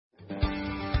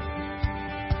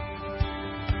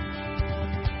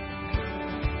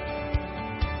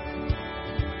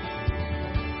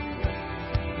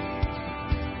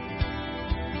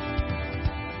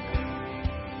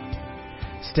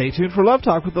Stay tuned for Love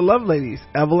Talk with the Love Ladies,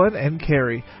 Evelyn and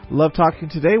Carrie. Love Talking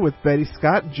today with Betty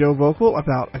Scott and Joe Vocal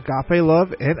about agape love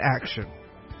in action.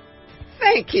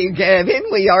 Thank you, Gavin.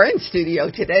 We are in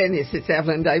studio today, and this is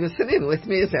Evelyn Davison, and with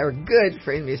me is our good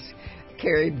friend, Miss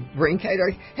Carrie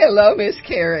Brinkater. Hello, Miss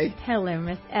Carrie. Hello,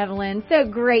 Miss Evelyn. So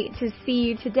great to see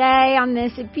you today on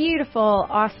this beautiful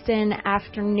Austin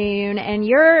afternoon, and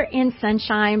you're in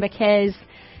sunshine because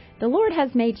the Lord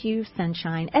has made you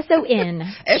sunshine. S-O-N.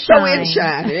 S-O-N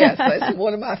shine. Yes, that's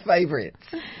one of my favorites.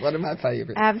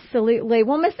 Absolutely.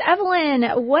 Well, Miss Evelyn,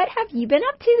 what have you been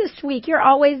up to this week? You're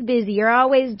always busy. You're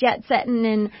always jet-setting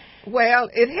and... Well,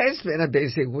 it has been a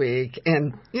busy week,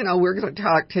 and, we're going to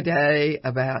talk today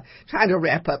about trying to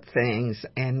wrap up things,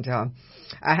 and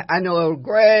I know a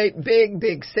great,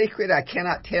 big secret I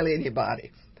cannot tell anybody.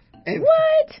 And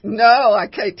what? No, I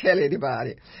can't tell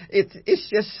anybody. It's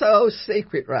just so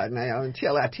secret right now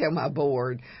until I tell my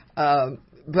board.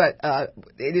 But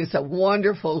it is a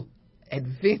wonderful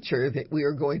adventure that we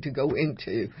are going to go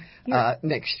into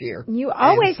next year. You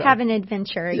always have an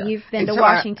adventure. Yeah. You've been to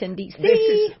Washington, D.C. This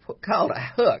is called a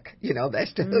hook.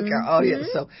 That's to hook our audience.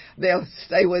 So they'll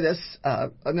stay with us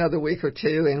another week or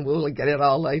two, and we'll get it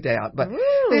all laid out. But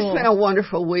it's been a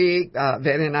wonderful week.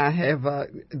 Vet and I have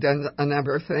done a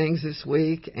number of things this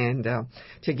week and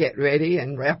to get ready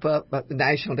and wrap up the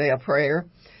National Day of Prayer.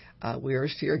 We are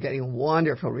still getting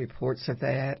wonderful reports of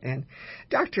that. And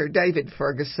Dr. David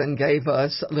Ferguson gave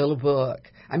us a little book.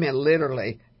 I mean,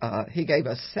 literally, he gave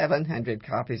us 700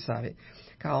 copies of it,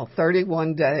 called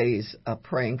 31 Days of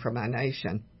Praying for My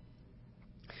Nation.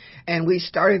 And we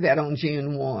started that on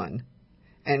June 1.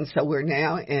 And so we're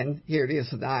now in, here it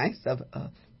is, the 9th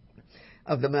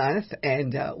of the month.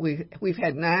 And we've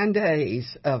had 9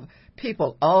 days of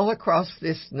people all across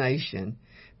this nation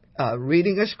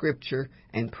reading a scripture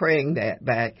and praying that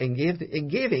back and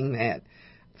giving that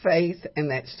faith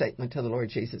and that statement to the Lord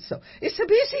Jesus. So it's a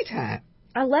busy time.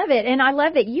 I love it. And I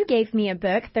love that you gave me a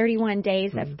book, 31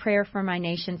 Days of Prayer for My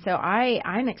Nation. So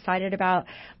I'm excited about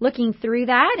looking through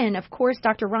that. And, of course,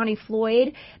 Dr. Ronnie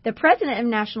Floyd, the president of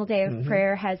National Day of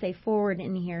Prayer, has a forward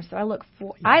in here. So I look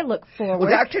forward well,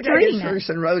 Dr. David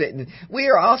Ferguson wrote it. And we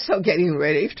are also getting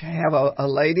ready to have a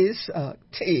ladies'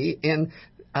 tea in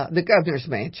the governor's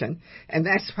mansion, and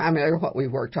that's primarily what we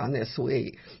worked on this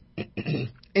week.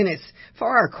 And it's for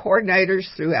our coordinators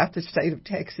throughout the state of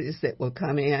Texas that will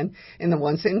come in, and the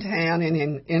ones in town and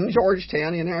in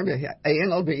Georgetown, Ann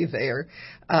will be there.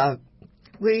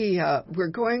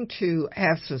 We're going to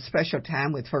have some special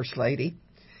time with First Lady,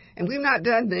 and we've not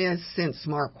done this since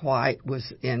Mark White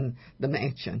was in the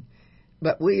mansion,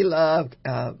 but we loved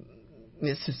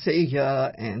Miss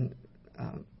Cecilia and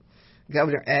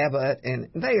Governor Abbott, and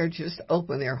they are just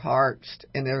open their hearts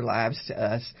and their lives to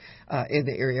us in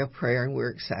the area of prayer, and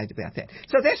we're excited about that.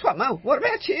 So that's what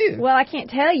about you? Well, I can't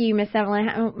tell you, Miss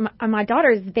Evelyn, my daughter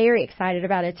is very excited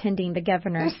about attending the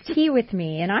governor's tea with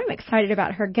me, and I'm excited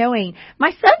about her going.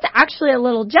 My son's actually a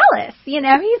little jealous, He's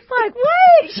like,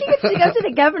 what? She gets to go to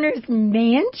the governor's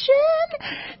mansion?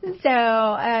 So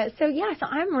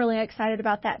I'm really excited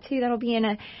about that, too. That'll be in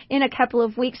a couple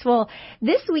of weeks. Well,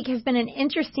 this week has been an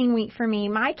interesting week for me.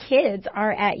 My kids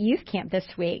are at youth camp this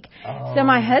week. So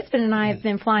my husband and I have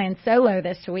been flying solo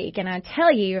this week, and I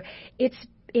tell you,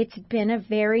 it's been a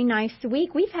very nice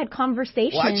week. We've had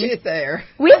conversations. Watch it there.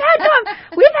 We've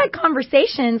had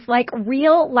conversations like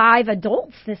real live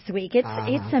adults this week.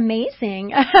 It's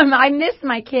amazing. I miss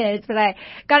my kids, but I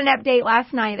got an update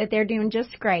last night that they're doing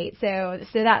just great. So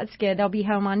that's good. They'll be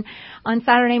home on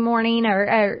Saturday morning,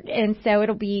 and so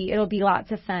it'll be lots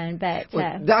of fun. But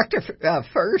Dr.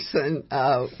 Ferguson,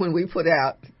 when we put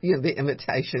out the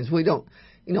invitations, we don't.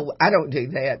 I don't do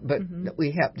that, but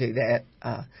we help do that.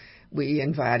 We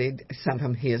invited some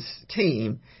from his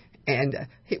team, and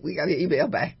we got an email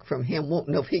back from him wanting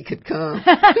to know if he could come.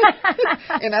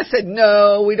 And I said,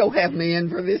 no, we don't have men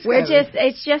for this.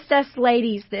 It's just us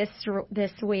ladies this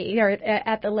week, or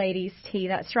at the ladies' tea.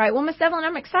 That's right. Well, Miss Evelyn,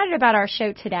 I'm excited about our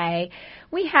show today.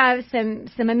 We have some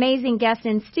amazing guests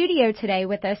in studio today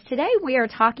with us. Today we are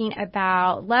talking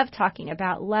about love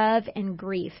and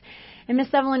grief. And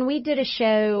Miss Evelyn, we did a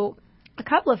show a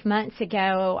couple of months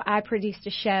ago. I produced a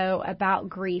show about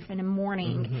grief and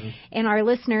mourning, and our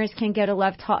listeners can go to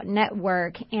Love Talk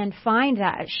Network and find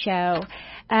that show.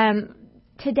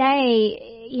 Today,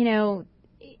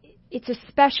 it's a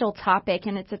special topic,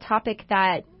 and it's a topic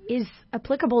that is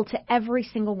applicable to every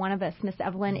single one of us, Miss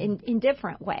Evelyn, in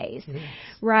different ways,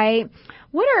 right?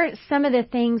 What are some of the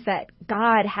things that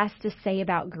God has to say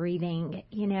about grieving?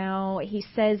 He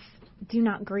says, do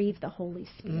not grieve the Holy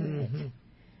Spirit.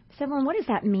 Evelyn, what does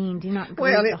that mean? Do not grieve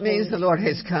Well, the it means Holy the Lord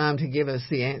Spirit? has come to give us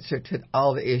the answer to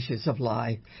all the issues of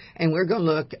life. And we're going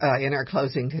to look in our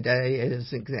closing today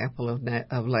as an example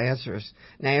of Lazarus,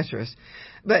 Nazareth.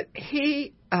 But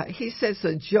he says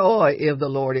the joy of the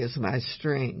Lord is my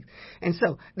strength. And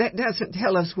so that doesn't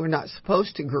tell us we're not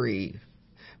supposed to grieve,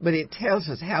 but it tells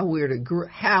us how we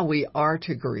are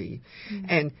to grieve. Mm-hmm.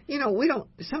 And,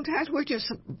 sometimes we're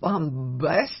just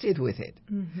bombasted with it.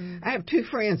 Mm-hmm. I have 2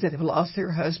 friends that have lost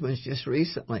their husbands just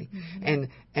recently. Mm-hmm.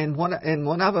 And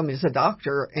one of them is a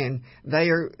doctor, and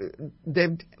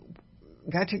they've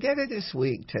got together this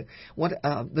week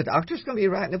the doctor's going to be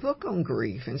writing a book on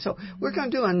grief. And so we're going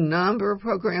to do a number of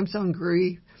programs on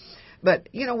grief. But,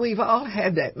 we've all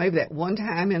had maybe that one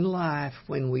time in life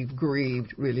when we've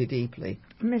grieved really deeply.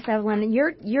 Miss Evelyn,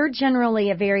 you're generally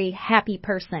a very happy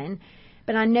person,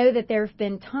 but I know that there have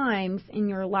been times in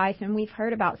your life, and we've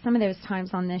heard about some of those times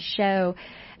on this show,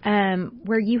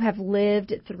 where you have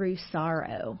lived through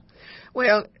sorrow.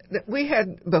 Well, the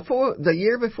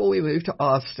year before we moved to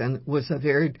Austin was a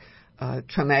very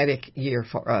traumatic year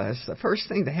for us. The first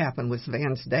thing that happened was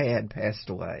Van's dad passed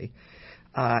away.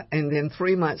 And then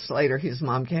 3 months later, his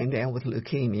mom came down with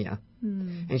leukemia,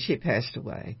 and she passed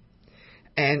away.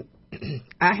 And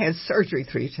I had surgery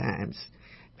 3 times.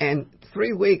 And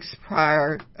 3 weeks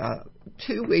prior,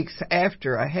 2 weeks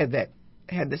after I had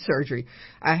the surgery,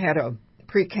 I had a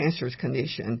precancerous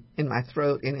condition in my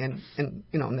throat and in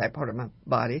that part of my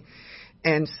body.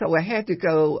 And so I had to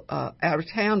go out of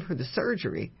town for the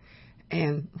surgery.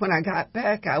 And when I got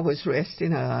back, I was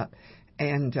resting up,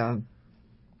 and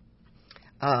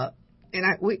our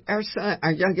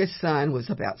youngest son was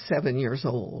about 7 years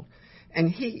old, and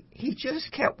he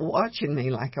just kept watching me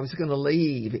like I was going to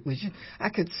leave. It was I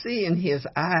could see in his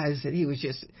eyes that he was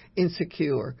just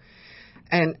insecure.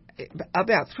 And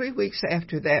about 3 weeks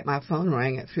after that, my phone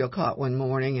rang at 3:00 one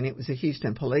morning, and it was the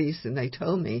Houston police, and they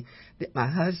told me that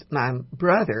my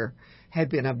brother had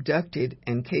been abducted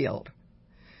and killed.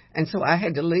 And so I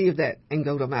had to leave that and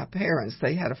go to my parents.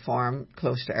 They had a farm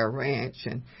close to our ranch,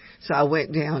 and so I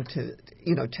went down to,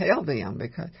 tell them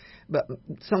but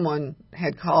someone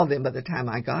had called them by the time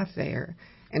I got there,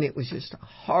 and it was just a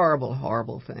horrible,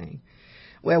 horrible thing.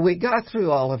 Well, we got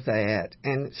through all of that,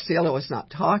 and still I was not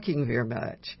talking very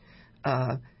much.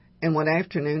 And one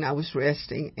afternoon I was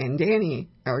resting, and Danny,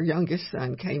 our youngest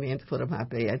son, came in to the foot of my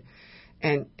bed,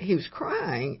 and he was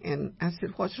crying, and I said,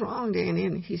 "What's wrong, Danny?"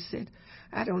 And he said,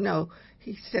 "I don't know."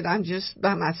 He said, "I'm just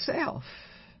by myself."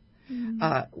 Mm-hmm.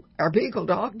 Our beagle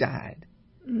dog died,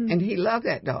 and he loved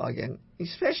that dog, and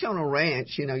especially on a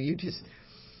ranch, you just...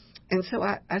 And so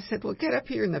I said, "Well, get up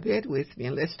here in the bed with me,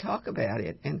 and let's talk about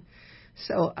it." And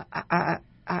so I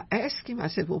asked him, I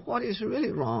said, "Well, what is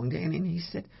really wrong, Danny?" And he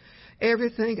said,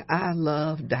 "Everything I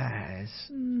love dies."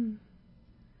 Mm.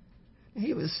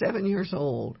 He was 7 years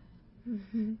old,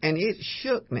 and it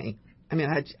shook me. I mean,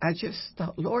 I just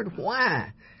thought, Lord,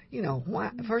 why?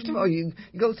 Why? First of all, you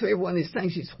go through every one of these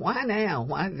things. You say, why now?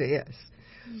 Why this?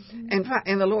 And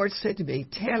the Lord said to me,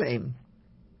 "Tell him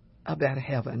about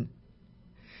heaven."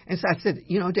 And so I said,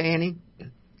 Danny,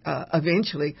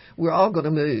 eventually we're all going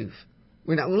to move.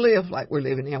 We're not going to live like we're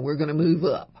living now. We're going to move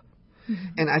up.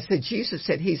 Mm-hmm. And I said, Jesus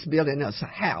said he's building us a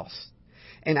house.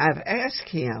 And I've asked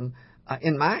him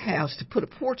in my house to put a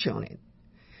porch on it,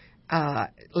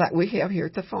 like we have here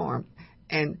at the farm.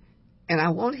 And I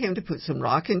want him to put some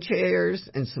rocking chairs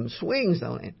and some swings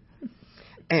on it.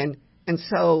 And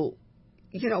so,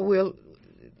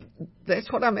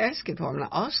 that's what I'm asking for.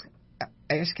 I'm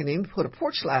asking him to put a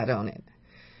porch light on it.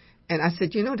 And I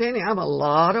said, Danny, I'm a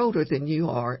lot older than you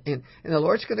are, and the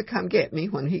Lord's going to come get me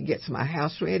when he gets my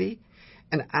house ready,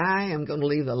 and I am going to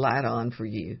leave the light on for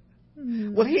you.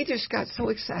 Mm-hmm. Well, he just got so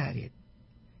excited.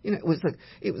 It was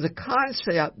a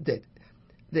concept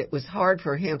that was hard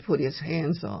for him to put his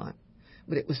hands on,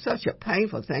 but it was such a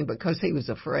painful thing because he was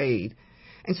afraid.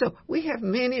 And so we have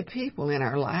many people in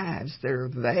our lives that are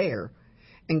there,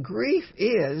 and grief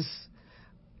is...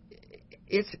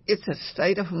 It's a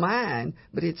state of mind,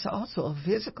 but it's also a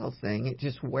physical thing. It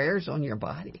just wears on your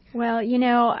body. Well,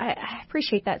 I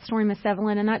appreciate that story, Miss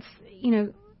Evelyn, and that's,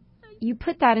 you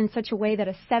put that in such a way that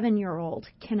a 7-year-old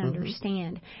can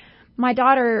understand. My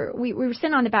daughter, we were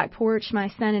sitting on the back porch, my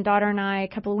son and daughter and I, a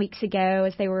couple of weeks ago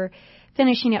as they were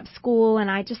finishing up school,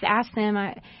 and I just asked them,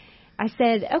 I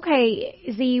said,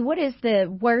 "Okay, Z, what is the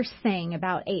worst thing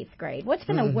about 8th grade? What's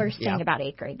been the worst thing about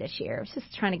 8th grade this year?" I was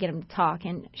just trying to get them to talk,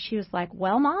 and she was like,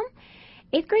 "Well, Mom,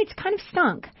 8th grade's kind of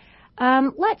stunk.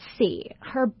 Let's see.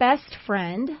 Her best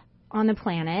friend on the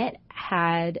planet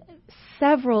had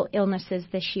several illnesses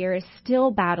this year, is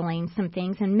still battling some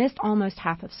things, and missed almost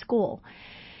half of school.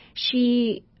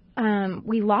 She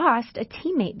we lost a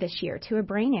teammate this year to a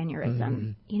brain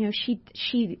aneurysm. You know,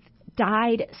 she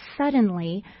died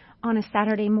suddenly on a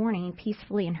Saturday morning,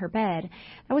 peacefully in her bed.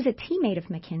 That was a teammate of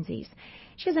Mackenzie's.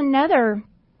 She has another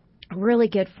really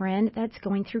good friend that's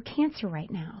going through cancer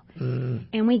right now.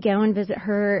 And we go and visit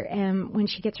her when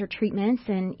she gets her treatments.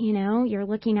 And, you know, you're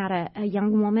looking at a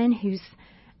young woman who's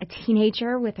a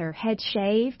teenager with her head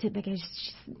shaved because,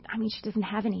 she doesn't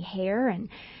have any hair and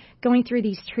going through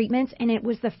these treatments. And it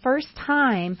was the first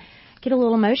time, I get a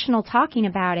little emotional talking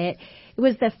about it, it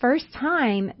was the first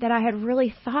time that I had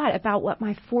really thought about what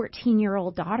my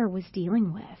 14-year-old daughter was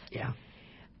dealing with. Yeah.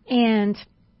 And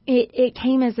it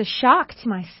came as a shock to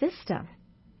my system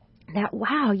that,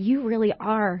 wow, you really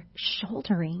are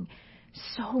shouldering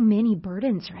so many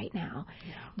burdens right now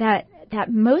that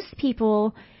most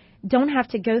people don't have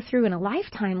to go through in a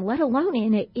lifetime, let alone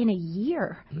in a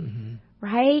year,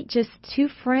 right? Just two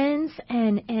friends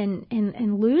and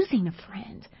losing a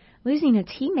friend, losing a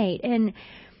teammate. And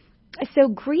so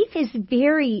grief is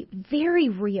very, very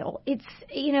real. It's,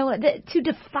 you know, to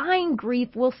define grief,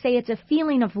 we'll say it's a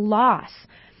feeling of loss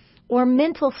or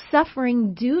mental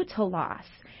suffering due to loss.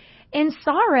 And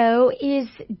sorrow is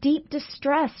deep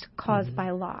distress caused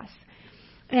by loss.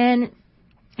 And,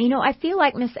 you know, I feel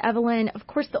like, Miss Evelyn, of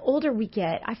course, the older we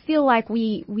get, I feel like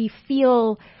we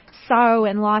feel sorrow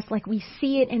and loss, like we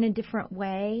see it in a different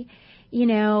way. You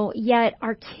know, yet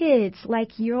our kids,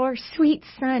 like your sweet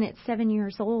son at 7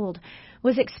 years old,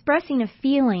 was expressing a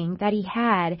feeling that he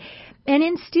had. And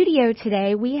in studio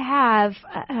today, we have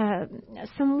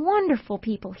some wonderful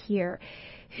people here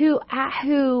who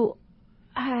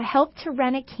helped to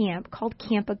run a camp called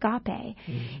Camp Agape.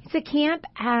 It's a camp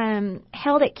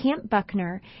held at Camp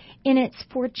Buckner, and it's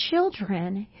for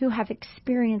children who have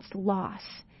experienced loss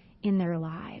in their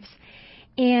lives.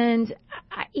 And,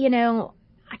 you know,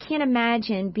 I can't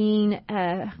imagine being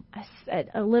a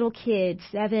little kid,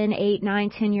 7, 8, 9,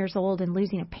 10 years old, and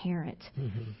losing a parent,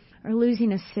 or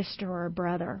losing a sister or a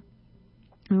brother,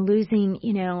 and losing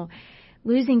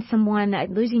someone,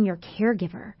 losing your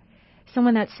caregiver,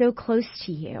 someone that's so close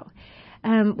to you.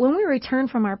 When we return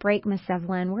from our break, Miss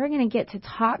Evelyn, we're going to get to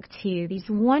talk to these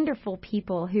wonderful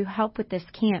people who help with this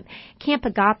camp, Camp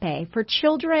Agape, for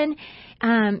children.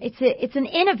 It's an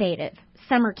innovative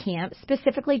summer camp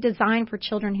specifically designed for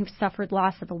children who've suffered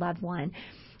loss of a loved one.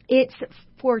 It's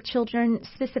for children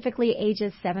specifically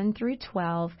ages 7 through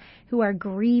 12 who are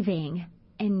grieving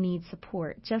and need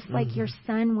support, just like your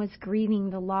son was grieving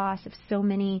the loss of so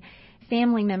many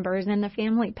family members and the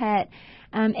family pet.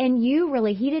 And you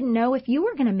really, he didn't know if you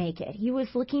were going to make it. He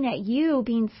was looking at you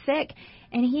being sick,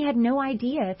 and he had no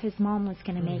idea if his mom was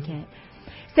going to make it.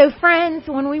 So, friends,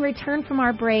 when we return from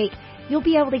our break, you'll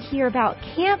be able to hear about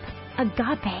Camp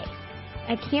Agape,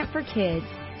 a camp for kids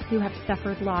who have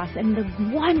suffered loss, and the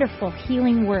wonderful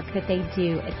healing work that they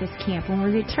do at this camp when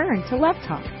we return to Love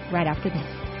Talk right after this.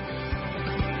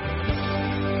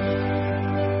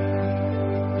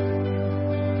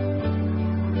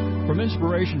 From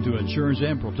inspiration to insurance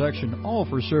and protection, all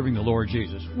for serving the Lord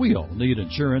Jesus. We all need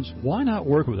insurance. Why not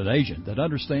work with an agent that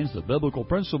understands the biblical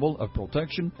principle of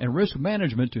protection and risk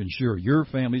management to ensure your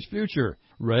family's future?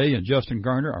 Ray and Justin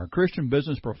Garner are Christian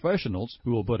business professionals who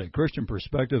will put a Christian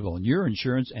perspective on your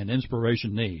insurance and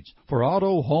inspiration needs. For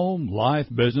auto, home, life,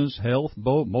 business, health,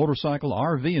 boat, motorcycle,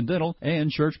 RV, and dental, and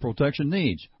church protection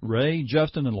needs, Ray,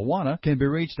 Justin, and Luana can be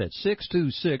reached at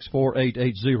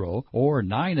 626-4880 or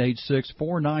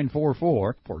 986-4944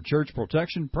 for church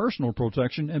protection, personal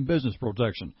protection, and business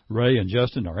protection. Ray and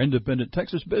Justin are independent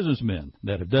Texas businessmen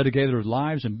that have dedicated their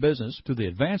lives and business to the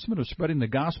advancement of spreading the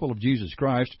gospel of Jesus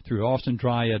Christ through Austin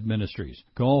Triad Ministries.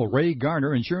 Call Ray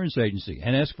Garner Insurance Agency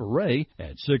and ask for Ray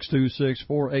at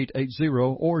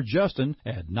 626-4880 or Justin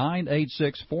at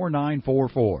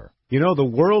 986-4944. You know, the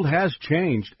world has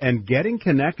changed, and getting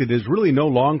connected is really no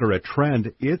longer a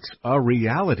trend. It's a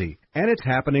reality. And it's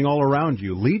happening all around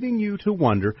you, leaving you to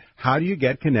wonder, how do you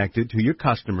get connected to your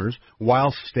customers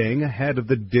while staying ahead of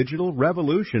the digital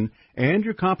revolution and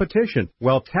your competition?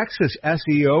 Well, Texas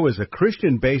SEO is a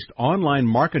Christian-based online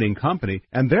marketing company,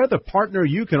 and they're the partner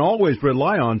you can always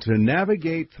rely on to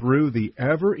navigate through the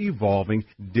ever-evolving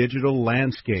digital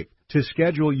landscape. To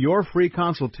schedule your free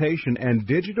consultation and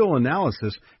digital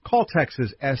analysis, call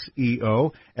Texas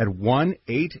SEO at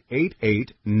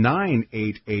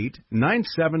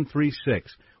 1-888-988-9736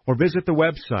 or visit the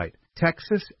website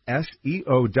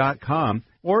TexasSEO.com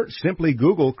Or simply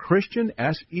Google Christian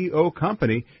SEO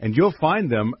Company, and you'll find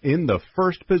them in the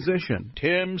first position.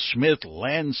 Tim Smith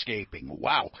Landscaping.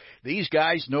 Wow, these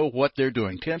guys know what they're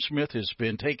doing. Tim Smith has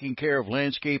been taking care of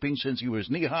landscaping since he was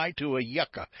knee-high to a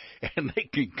yucca, and they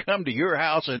can come to your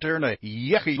house and turn a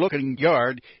yucky-looking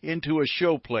yard into a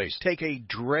showplace. Take a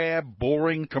drab,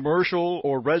 boring commercial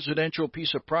or residential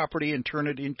piece of property and turn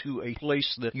it into a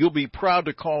place that you'll be proud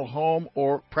to call home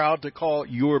or proud to call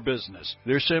your business.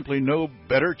 There's simply no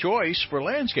better choice for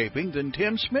landscaping than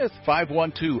Tim Smith.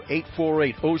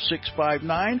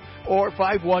 512-848-0659 or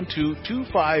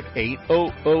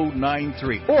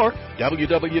 512-258-0093 or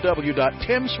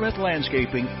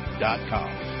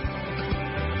www.timsmithlandscaping.com.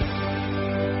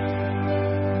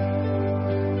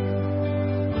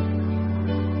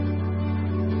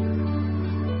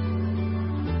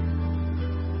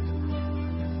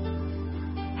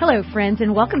 Hello, friends,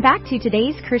 and welcome back to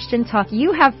today's Christian Talk.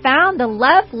 You have found the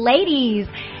Love Ladies,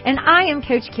 and I am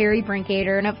Coach Carrie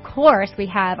Brinkader, and of course, we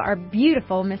have our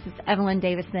beautiful Mrs. Evelyn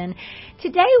Davison.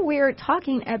 Today, we're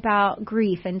talking about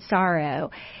grief and sorrow,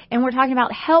 and we're talking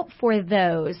about help for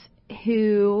those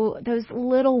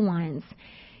little ones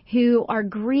who are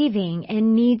grieving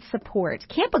and need support.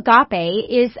 Camp Agape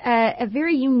is a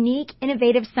very unique,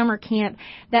 innovative summer camp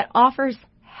that offers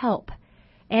help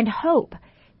and hope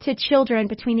to children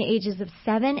between the ages of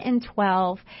 7 and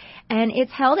 12, and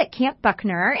it's held at Camp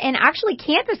Buckner, and actually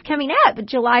camp is coming up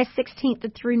July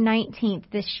 16th through 19th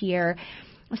this year.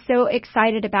 So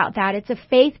excited about that. It's a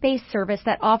faith-based service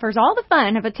that offers all the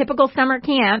fun of a typical summer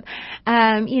camp,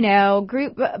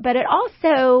 group, but it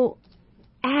also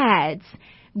adds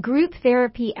group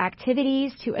therapy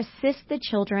activities to assist the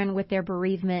children with their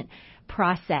bereavement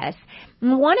process.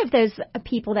 One of those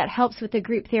people that helps with the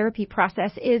group therapy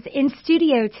process is in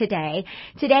studio today.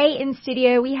 Today in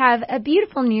studio we have a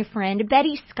beautiful new friend,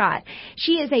 Betty Scott.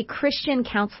 She is a Christian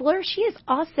counselor. She is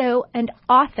also an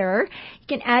author. You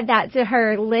can add that to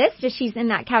her list as she's in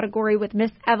that category with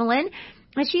Miss Evelyn.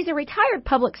 She's a retired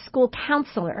public school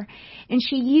counselor, and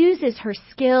she uses her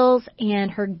skills and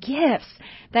her gifts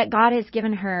that God has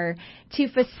given her to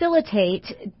facilitate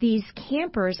these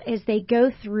campers as they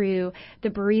go through the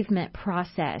bereavement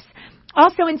process.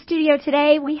 Also in studio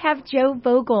today, we have Joe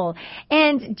Vogel,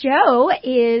 and Joe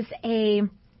he's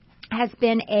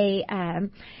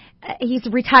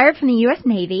retired from the U.S.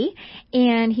 Navy,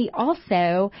 and he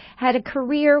also had a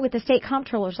career with the State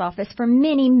Comptroller's Office for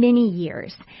many, many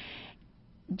years.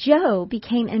 Joe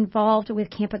became involved with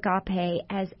Camp Agape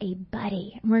as a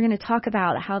buddy. We're going to talk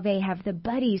about how they have the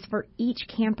buddies for each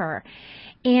camper.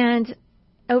 And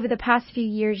over the past few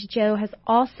years, Joe has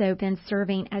also been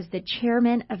serving as the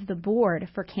chairman of the board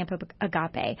for Camp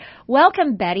Agape.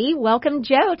 Welcome, Betty. Welcome,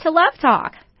 Joe, to Love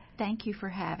Talk. Thank you for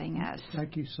having us.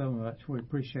 Thank you so much. We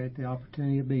appreciate the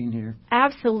opportunity of being here.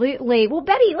 Absolutely. Well,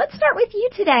 Betty, let's start with you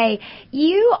today.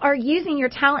 You are using your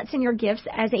talents and your gifts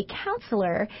as a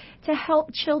counselor to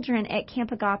help children at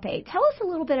Camp Agape. Tell us a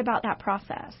little bit about that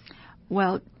process.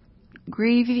 Well,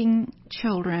 grieving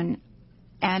children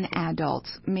and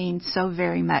adults means so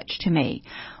very much to me.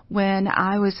 When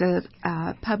I was a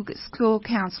public school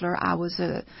counselor, I was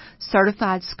a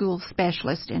certified school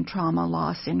specialist in trauma,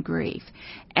 loss, and grief.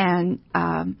 And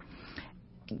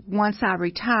once I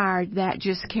retired, that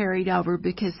just carried over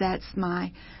because that's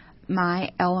my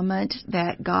element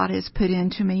that God has put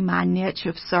into me, my niche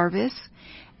of service.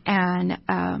 And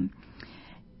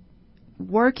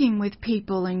working with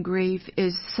people in grief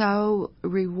is so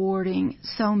rewarding,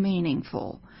 so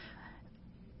meaningful.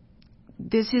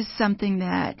 This is something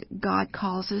that God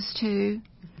calls us to.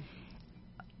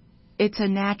 It's a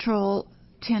natural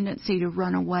tendency to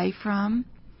run away from,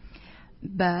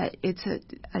 but it's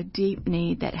a deep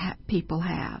need that people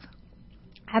have.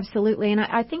 Absolutely, and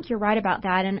I think you're right about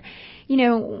that. And,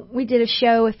 we did a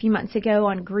show a few months ago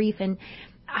on grief, and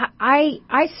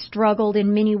I struggled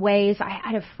in many ways. I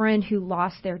had a friend who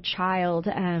lost their child.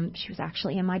 She was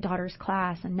actually in my daughter's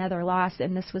class, another loss,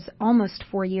 and this was almost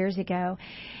 4 years ago.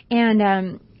 And,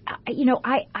 I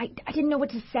didn't know what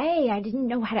to say. I didn't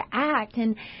know how to act.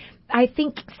 And I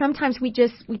think sometimes we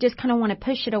just kind of want to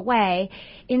push it away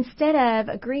instead of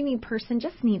a grieving person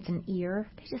just needs an ear.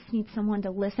 They just need someone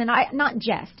to listen.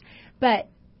 But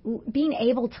being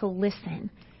able to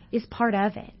listen is part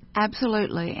of it.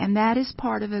 Absolutely, and that is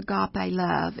part of Agape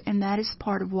Love, and that is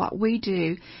part of what we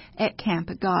do at Camp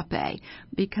Agape,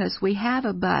 because we have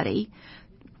a buddy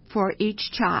for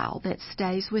each child that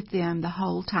stays with them the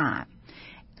whole time.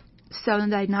 So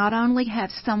they not only have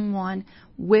someone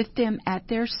with them at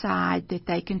their side that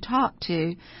they can talk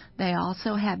to, they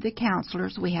also have the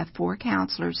counselors. We have 4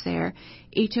 counselors there,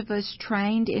 each of us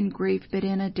trained in grief but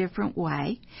in a different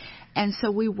way. And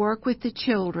so we work with the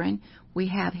children. We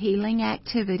have healing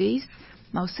activities.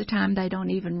 Most of the time they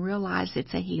don't even realize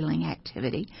it's a healing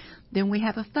activity. Then we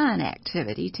have a fun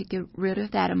activity to get rid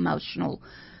of that emotional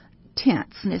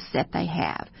tenseness that they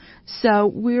have.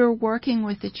 So we're working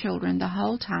with the children the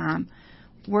whole time,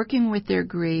 working with their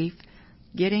grief,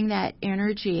 getting that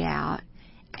energy out,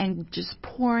 and just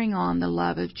pouring on the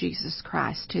love of Jesus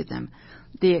Christ to them.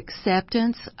 The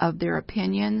acceptance of their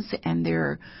opinions and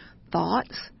their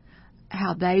thoughts,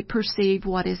 how they perceive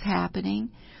what is happening,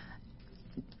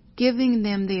 giving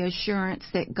them the assurance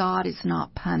that God is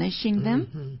not punishing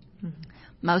them. Mm-hmm.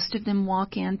 Most of them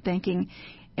walk in thinking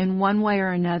in one way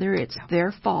or another it's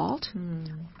their fault.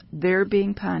 They're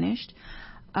being punished.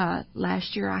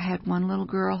 Last year I had one little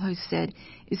girl who said,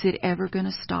 "Is it ever going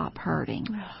to stop hurting?"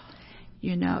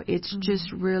 You know, it's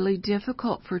just really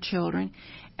difficult for children.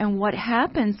 And what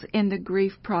happens in the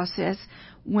grief process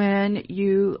when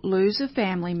you lose a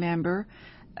family member,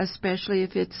 especially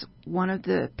if it's one of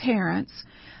the parents,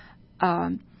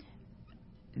 the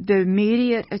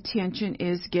immediate attention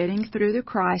is getting through the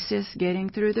crisis, getting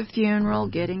through the funeral,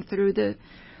 getting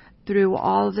through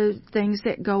all the things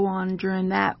that go on during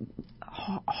that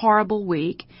horrible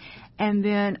week. And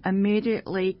then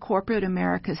immediately corporate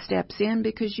America steps in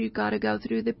because you've got to go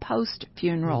through the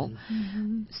post-funeral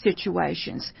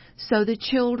situations. So the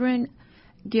children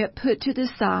get put to the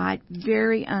side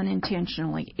very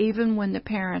unintentionally, even when the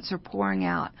parents are pouring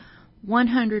out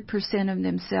 100% of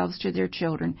themselves to their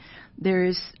children. There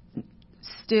is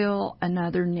still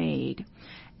another need.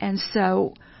 And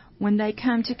so when they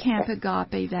come to Camp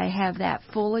Agape, they have that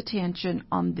full attention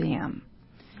on them.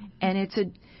 And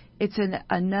it's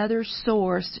another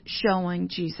source showing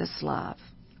Jesus' love.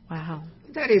 Wow.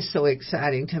 That is so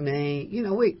exciting to me. You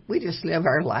know, we just live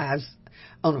our lives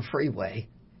on a freeway,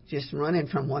 just running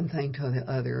from one thing to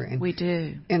the other. And we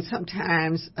do. And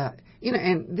sometimes, you know,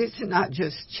 and this is not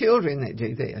just children that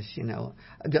do this, you know.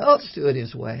 Adults do it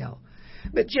as well.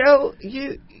 But, Joe,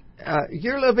 you're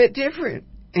a little bit different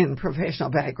in professional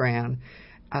background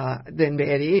than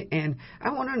Betty. And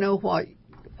I want to know what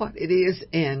it is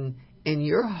in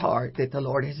your heart that the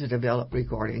Lord has developed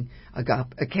regarding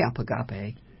Camp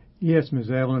Agape. Yes,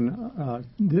 Ms. Evelyn,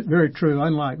 very true.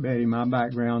 Unlike Betty, my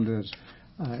background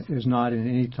is not in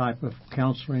any type of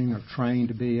counseling or trained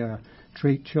to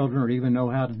treat children or even know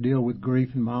how to deal with grief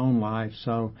in my own life.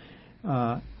 So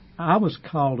I was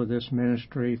called to this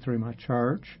ministry through my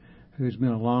church, who's been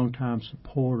a long-time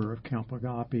supporter of Camp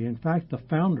Agape. In fact, the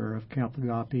founder of Camp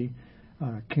Agape,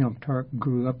 Kim Turk,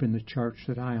 grew up in the church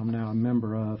that I am now a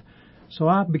member of. So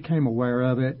I became aware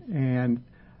of it, and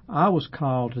I was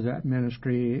called to that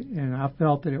ministry, and I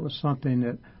felt that it was something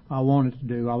that I wanted to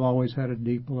do. I've always had a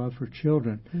deep love for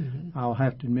children. Mm-hmm. I'll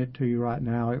have to admit to you right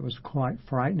now, it was quite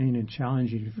frightening and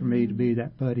challenging for me to be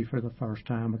that buddy for the first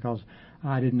time, because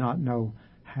I did not know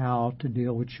how to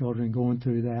deal with children going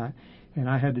through that, and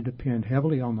I had to depend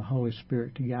heavily on the Holy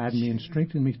Spirit to guide me and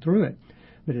strengthen me through it.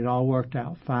 But it all worked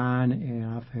out fine, and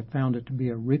I've found it to be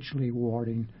a richly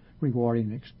rewarding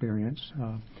experience.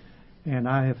 And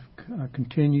I have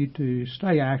continued to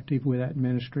stay active with that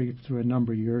ministry through a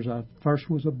number of years. I first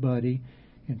was a buddy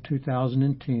in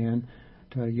 2010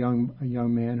 to a young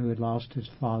man who had lost his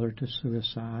father to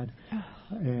suicide.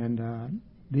 And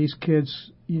these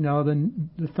kids, you know,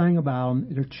 the thing about them,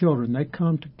 they're children. They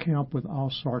come to camp with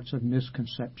all sorts of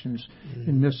misconceptions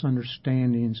and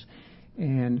misunderstandings.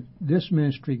 And this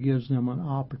ministry gives them an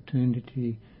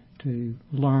opportunity to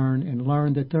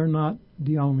learn that they're not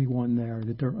the only one there,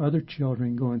 that there are other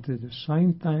children going through the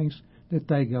same things that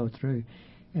they go through.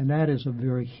 And that is a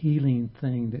very healing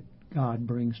thing that God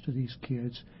brings to these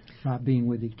kids by being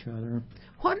with each other.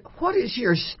 What is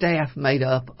your staff made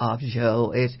up of,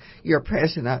 Joe? Is you're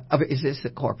president of, is this a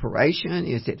corporation?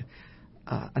 Is it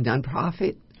a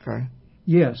nonprofit?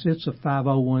 Yes, it's a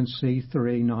 501c3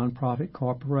 nonprofit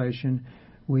corporation.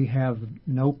 We have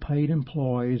no paid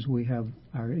employees. We have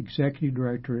our executive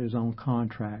director is on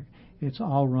contract. It's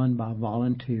all run by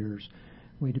volunteers.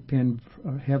 We depend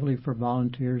heavily for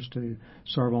volunteers to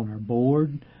serve on our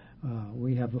board.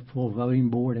 We have a full voting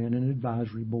board and an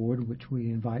advisory board, which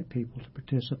we invite people to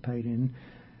participate in.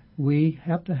 We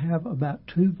have to have about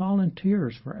 2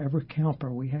 volunteers for every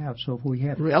camper we have. So if we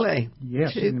have... Really?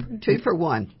 Yes. Two for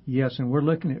one. Yes, and we're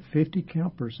looking at 50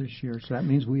 campers this year. So that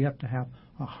means we have to have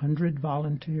 100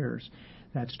 volunteers.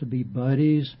 That's to be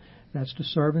buddies. That's to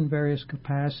serve in various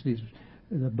capacities.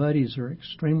 The buddies are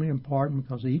extremely important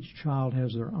because each child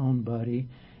has their own buddy,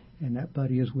 and that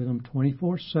buddy is with them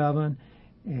 24/7.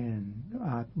 And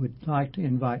I would like to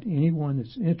invite anyone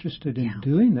that's interested in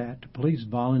doing that to please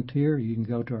volunteer. You can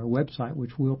go to our website,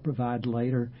 which we'll provide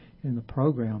later in the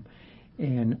program.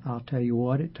 And I'll tell you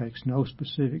what, it takes no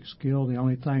specific skill. The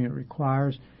only thing it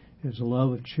requires is a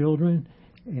love of children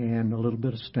and a little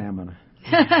bit of stamina.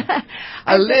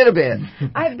 A little bit.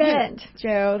 I bet,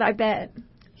 Joe. I bet.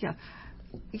 Yeah.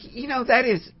 You know, that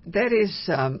is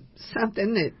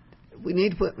something that we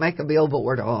need to make a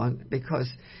billboard on,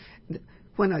 because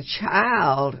when a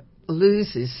child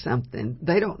loses something,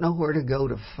 they don't know where to go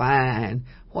to find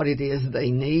what it is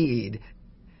they need.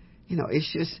 You know,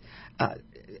 it's just,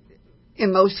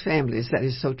 in most families, that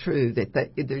is so true, that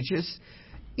they're just,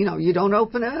 you know, you don't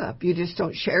open up. You just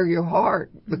don't share your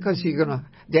heart because you're going to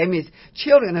damage.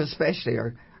 Children especially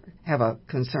have a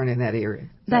concern in that area.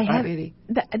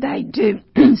 They do.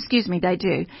 Excuse me, they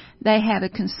do. They have a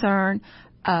concern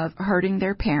of hurting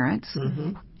their parents.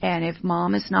 Mm-hmm. And if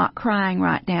mom is not crying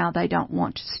right now, they don't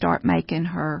want to start making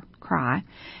her cry.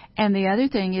 And the other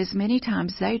thing is, many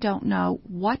times they don't know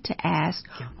what to ask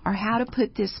or how to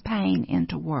put this pain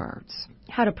into words.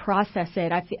 How to process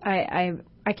it.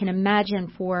 I can imagine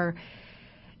for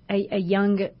a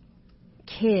young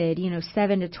kid,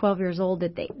 7 to 12 years old,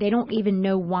 that they don't even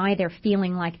know why they're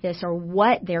feeling like this or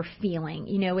what they're feeling.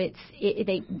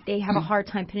 They have a hard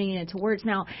time putting it into words.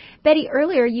 Now, Betty,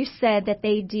 earlier you said that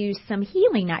they do some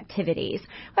healing activities.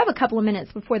 We have a couple of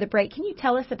minutes before the break. Can you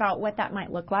tell us about what that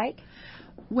might look like?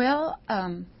 Well,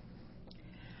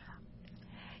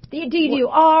 do you do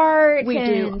art? We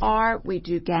do art. We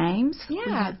do games. Yeah.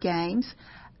 We have games.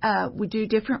 We do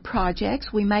different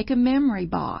projects. We make a memory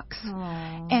box.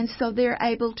 Aww. And so they're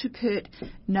able to put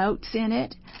notes in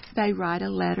it. They write a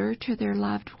letter to their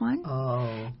loved one.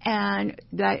 Oh. And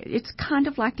it's kind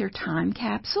of like their time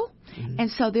capsule. Mm-hmm. And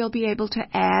so they'll be able to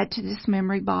add to this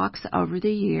memory box over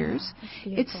the years.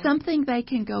 It's something they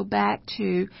can go back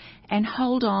to and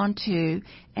hold on to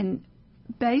and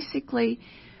basically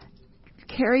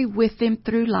carry with them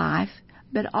through life,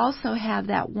 but also have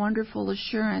that wonderful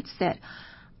assurance that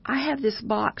I have this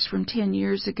box from 10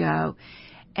 years ago,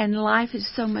 and life is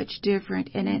so much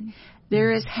different, and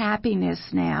there is happiness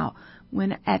now,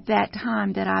 when at that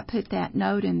time that I put that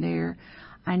note in there,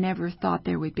 I never thought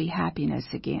there would be happiness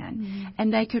again.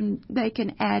 And they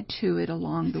can add to it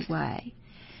along the way.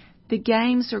 The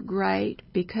games are great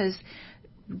because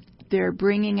they're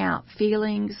bringing out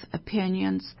feelings,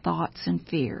 opinions, thoughts, and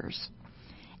fears,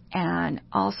 and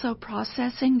also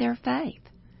processing their faith.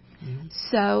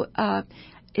 So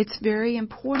it's very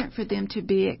important for them to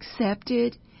be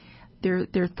accepted,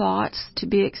 their thoughts to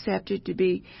be accepted, to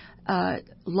be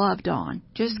loved on,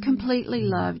 just completely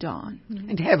loved on.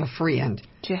 And to have a friend.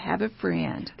 To have a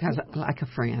friend. Like a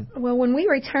friend. Well, when we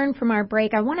return from our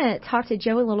break, I want to talk to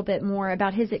Joe a little bit more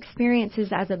about his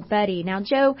experiences as a buddy. Now,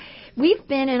 Joe, we've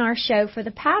been in our show for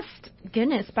the past,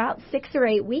 about 6 or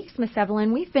 8 weeks, Miss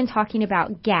Evelyn. We've been talking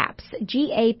about GAPS,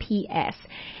 G-A-P-S,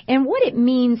 and what it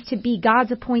means to be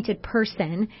God's appointed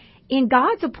person in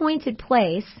God's appointed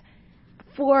place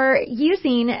for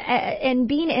using and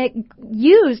being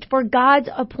used for God's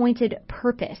appointed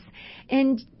purpose.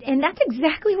 And that's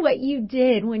exactly what you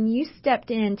did when you stepped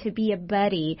in to be a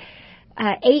buddy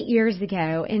 8 years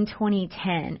ago in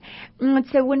 2010. And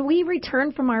so when we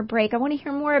return from our break, I want to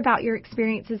hear more about your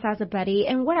experiences as a buddy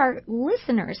and what our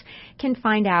listeners can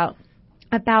find out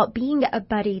about being a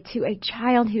buddy to a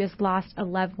child who has lost a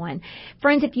loved one.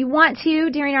 Friends, if you want to,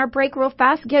 during our break real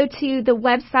fast, go to the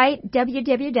website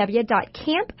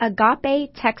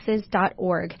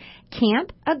www.campagapetexas.org.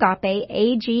 Camp Agape,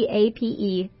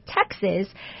 A-G-A-P-E,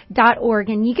 Texas.org,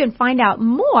 and you can find out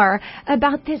more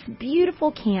about this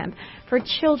beautiful camp for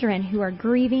children who are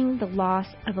grieving the loss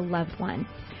of a loved one.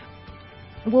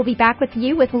 We'll be back with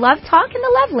you with Love Talk and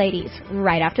the Love Ladies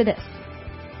right after this.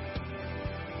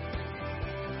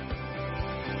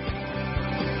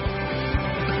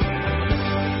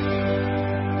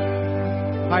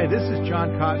 Hi, this is John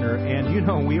Cotner, and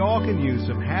we all can use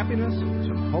some happiness,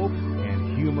 some hope,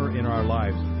 and humor in our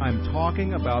lives. I'm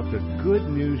talking about the Good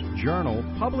News Journal,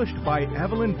 published by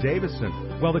Evelyn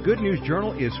Davison. Well, the Good News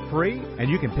Journal is free, and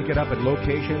you can pick it up at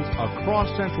locations across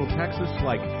Central Texas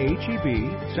like H-E-B,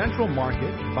 Central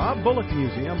Market, Bob Bullock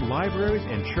Museum, libraries,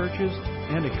 and churches,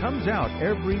 and it comes out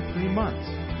every 3 months.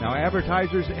 Now,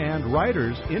 advertisers and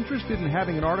writers interested in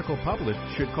having an article published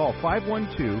should call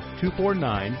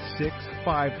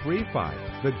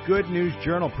 512-249-6535. The Good News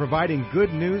Journal, providing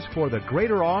good news for the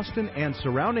greater Austin and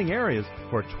surrounding areas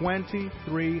for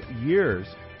 23 years.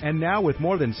 And now with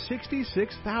more than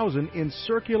 66,000 in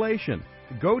circulation.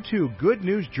 go to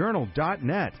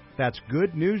goodnewsjournal.net. That's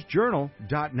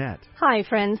goodnewsjournal.net. Hi,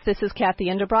 friends. This is Kathy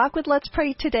Enderbrock with Let's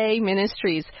Pray Today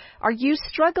Ministries. Are you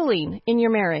struggling in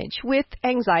your marriage with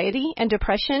anxiety and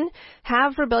depression?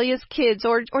 Have rebellious kids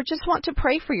or just want to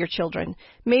pray for your children?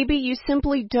 Maybe you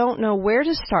simply don't know where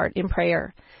to start in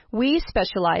prayer. We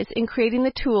specialize in creating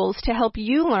the tools to help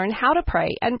you learn how to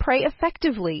pray and pray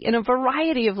effectively in a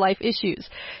variety of life issues.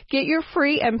 Get your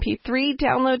free MP3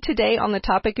 download today on the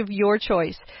topic of your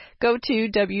choice. Go to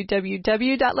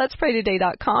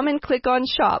www.letspraytoday.com and click on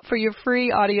Shop for your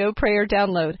free audio prayer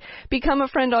download. Become a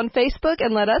friend on Facebook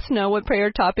and let us know what prayer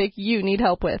topic you need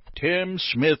help with. Tim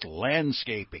Smith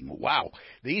Landscaping. Wow,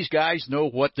 these guys know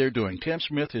what they're doing. Tim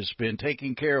Smith has been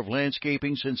taking care of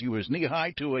landscaping since he was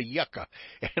knee-high to a yucca,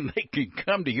 and they can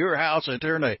come to your house and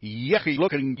turn a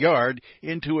yucky-looking yard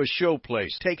into a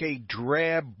showplace. Take a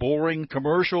drab, boring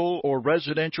commercial or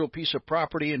residential piece of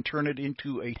property and turn it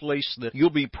into a place that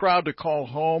you'll be proud to call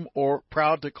home or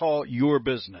proud to call your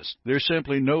business. There's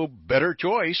simply no better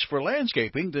choice for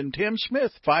landscaping than Tim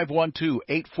Smith.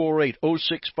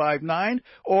 512-848-0659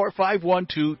 or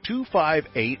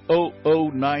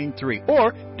 512-258-0093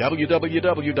 or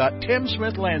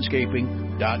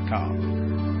www.timsmithlandscaping.com.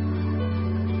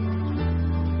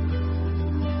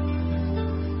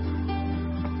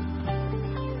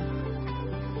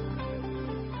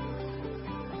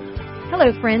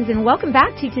 Hello, friends, and welcome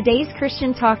back to today's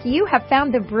Christian Talk. You have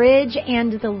found the bridge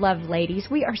and the love ladies.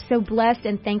 We are so blessed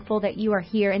and thankful that you are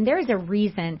here, and there is a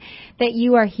reason that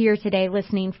you are here today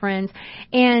listening, friends.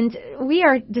 And we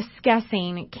are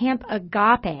discussing Camp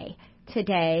Agape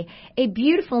today, a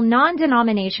beautiful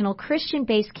non-denominational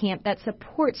Christian-based camp that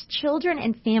supports children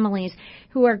and families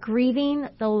who are grieving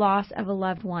the loss of a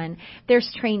loved one.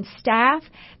 There's trained staff,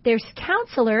 there's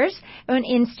counselors.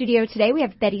 In studio today we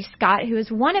have Betty Scott, who is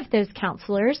one of those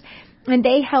counselors, and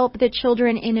they help the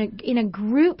children in a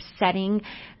group setting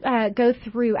go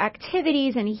through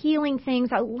activities and healing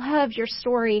things. I love your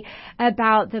story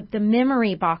about the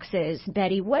memory boxes,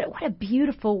 Betty. What a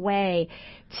beautiful way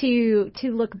to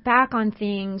look back on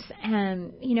things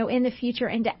in the future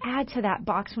and to add to that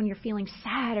box when you're feeling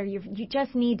sad or you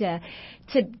just need to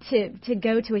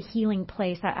go to a healing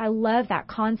place. I love that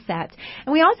concept.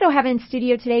 And we also have in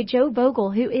studio today Joe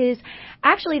Vogel, who is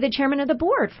actually the chairman of the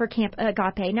board for Camp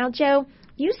Agape. Now, Joe,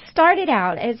 you started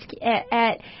out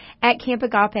at Camp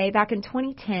Agape back in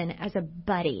 2010 as a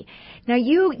buddy. Now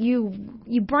you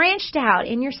branched out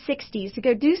in your 60s to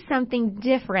go do something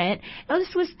different. Now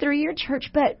this was through your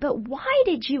church, but why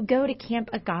did you go to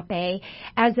Camp Agape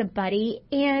as a buddy,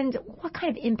 and what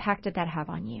kind of impact did that have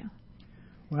on you?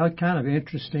 Well, it's kind of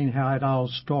interesting how it all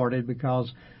started,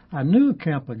 because I knew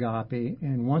Camp Agape,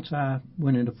 and once I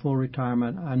went into full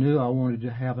retirement, I knew I wanted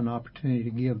to have an opportunity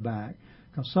to give back.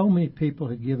 Because so many people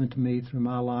had given to me through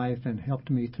my life and helped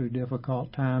me through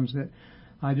difficult times that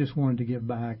I just wanted to give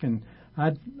back. And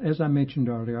as I mentioned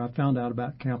earlier, I found out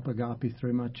about Camp Agape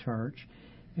through my church.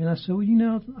 And I said,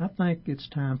 well, I think it's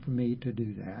time for me to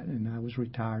do that. And I was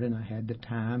retired and I had the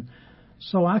time.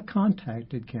 So I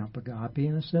contacted Camp Agape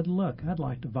and I said, look, I'd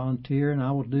like to volunteer and I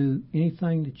will do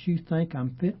anything that you think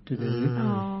I'm fit to do.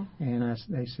 Aww. And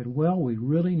they said, well, we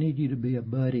really need you to be a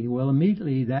buddy. Well,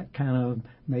 immediately that kind of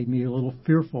made me a little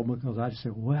fearful, because I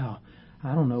said, well,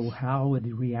 I don't know how I would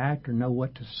react or know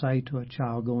what to say to a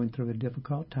child going through a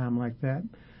difficult time like that,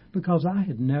 because I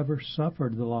had never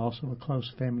suffered the loss of a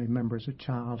close family member as a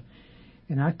child.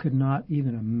 And I could not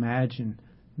even imagine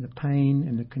the pain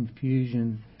and the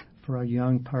confusion for a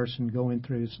young person going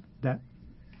through that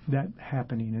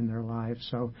happening in their life.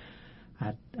 So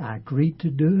I agreed to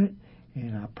do it,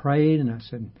 and I prayed, and I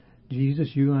said,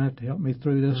 Jesus, you're going to have to help me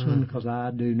through this one, because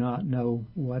I do not know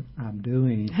what I'm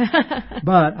doing.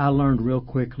 But I learned real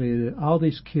quickly that all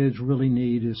these kids really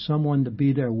need is someone to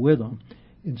be there with them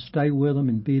and stay with them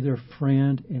and be their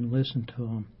friend and listen to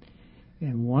them.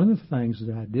 And one of the things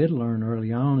that I did learn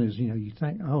early on is, you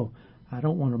think, oh, I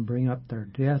don't want to bring up their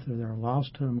death or their loss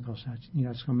to them, because that's,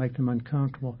 it's going to make them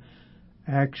uncomfortable.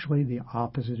 Actually, the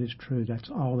opposite is true. That's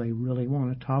all they really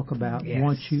want to talk about. Yes.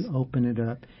 Once you open it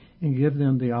up and give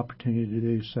them the opportunity to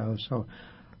do so. So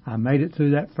I made it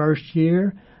through that first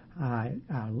year.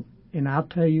 And I'll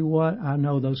tell you what, I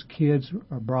know those kids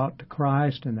are brought to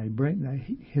Christ, and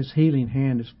His healing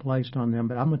hand is placed on them.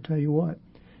 But I'm going to tell you what,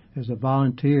 as a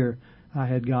volunteer, I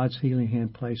had God's healing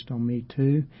hand placed on me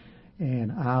too,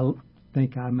 and I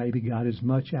think I maybe got as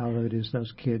much out of it as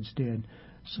those kids did.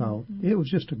 So It was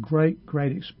just a great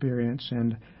experience,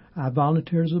 and I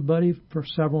volunteered as a buddy for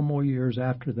several more years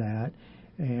after that,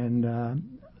 and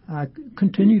I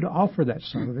continue to offer that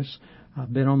service.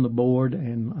 I've been on the board,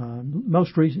 and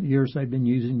most recent years they've been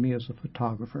using me as a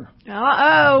photographer.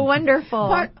 Oh,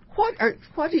 wonderful.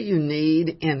 What do you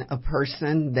need in a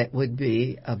person that would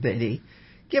be a Betty?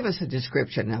 Give us a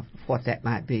description of what that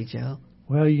might be, Joe.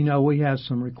 Well, we have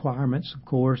some requirements, of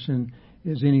course, and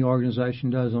as any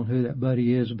organization does on who that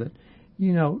buddy is. But,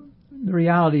 the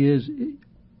reality is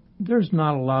there's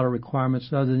not a lot of requirements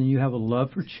other than you have a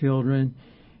love for children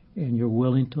and you're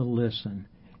willing to listen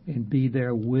and be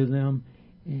there with them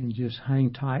and just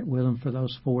hang tight with them for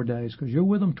those 4 days, because you're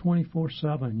with them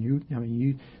 24/7. You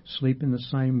sleep in the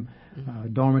same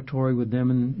dormitory with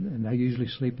them, and they usually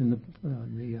sleep in the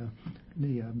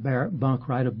bunk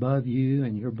right above you,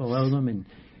 and you're below them, and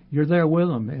you're there with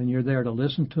them, and you're there to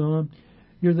listen to them.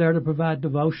 You're there to provide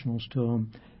devotionals to them.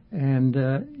 And,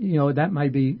 that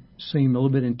may seem a little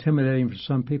bit intimidating for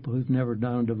some people who've never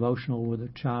done a devotional with a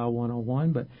child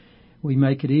one-on-one, but we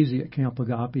make it easy at Camp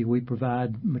Agape. We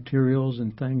provide materials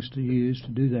and things to use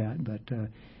to do that. But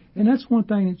and that's one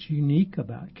thing that's unique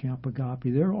about Camp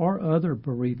Agape. There are other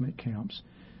bereavement camps,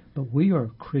 but we are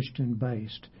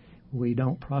Christian-based. We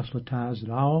don't proselytize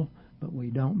at all, but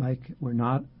we're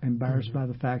not embarrassed by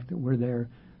the fact that we're there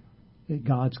at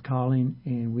God's calling,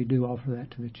 and we do offer that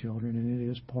to the children, and it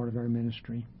is part of our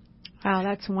ministry. Wow,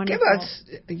 that's wonderful. Give us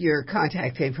your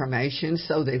contact information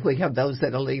so that we have those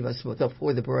that will leave us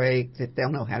before the break, that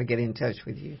they'll know how to get in touch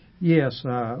with you. Yes,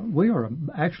 we are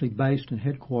actually based and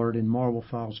headquartered in Marble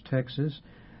Falls, Texas,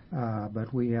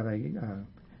 but we have a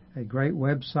great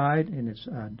website, and it's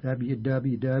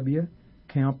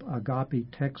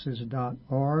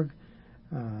www.campagapetexas.org,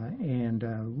 and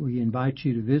we invite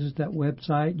you to visit that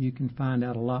website. You can find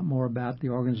out a lot more about the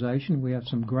organization. We have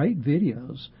some great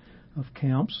videos of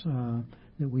camps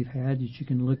that we've had that you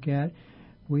can look at.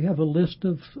 We have a list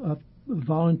of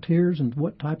volunteers and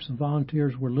what types of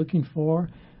volunteers we're looking for.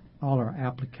 All our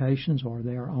applications are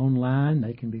there online.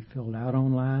 They can be filled out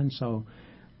online. So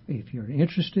if you're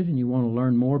interested and you want to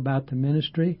learn more about the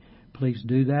ministry, please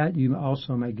do that. You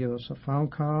also may give us a phone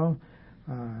call.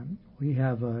 We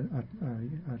have a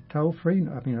toll-free,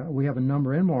 we have a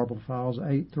number in Marble Falls,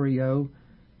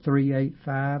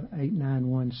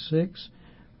 830-385-8916.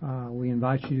 We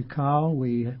invite you to call.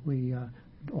 We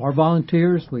are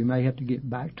volunteers. We may have to get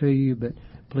back to you, but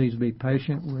please be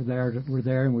patient. We're there,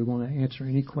 and we want to answer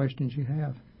any questions you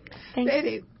have.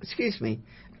 Betty, excuse me.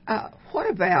 What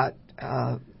about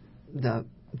the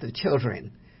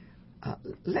children?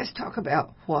 Let's talk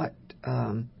about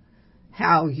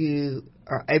how you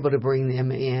are able to bring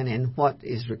them in and what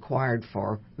is required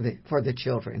for the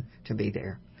children to be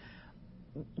there.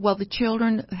 Well, the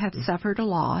children have suffered a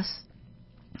loss.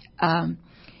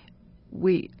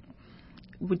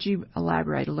 Would you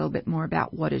elaborate a little bit more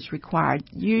about what is required?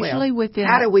 Usually within...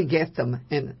 How do we get them,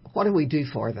 and what do we do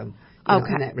for them in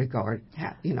that regard?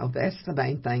 That's the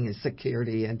main thing, is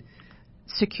security.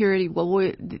 Security,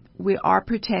 well, we are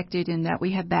protected in that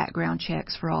we have background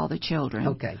checks for all the children.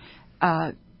 Okay.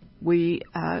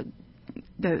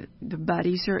 The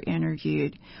buddies are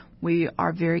interviewed. We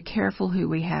are very careful who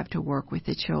we have to work with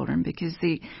the children, because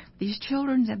these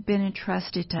children have been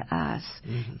entrusted to us,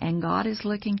 and God is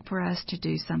looking for us to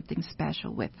do something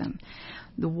special with them.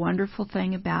 The wonderful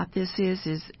thing about this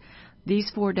is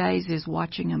these 4 days is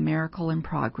watching a miracle in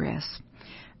progress.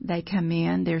 They come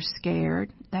in, they're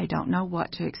scared, they don't know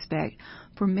what to expect.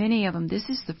 For many of them, this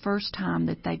is the first time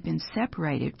that they've been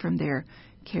separated from their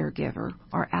caregiver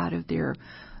or out of their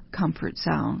comfort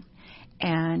zone.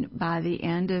 And by the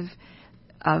end of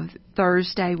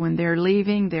Thursday, when they're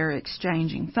leaving, they're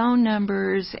exchanging phone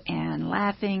numbers and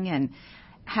laughing and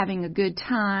having a good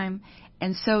time.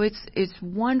 And so it's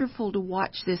wonderful to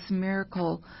watch this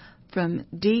miracle from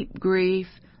deep grief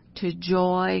to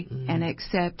joy and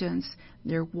acceptance.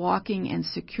 They're walking in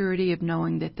security of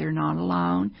knowing that they're not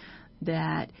alone,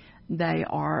 that they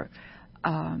are,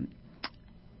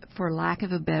 for lack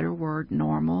of a better word,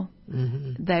 normal.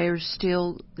 They are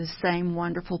still the same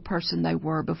wonderful person they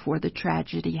were before the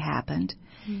tragedy happened,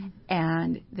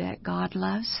 and that God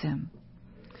loves them.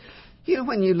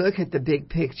 When you look at the big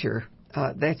picture,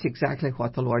 that's exactly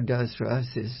what the Lord does for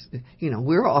us.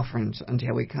 We're offerings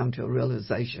until we come to a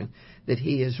realization that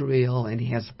He is real and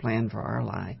He has a plan for our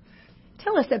life.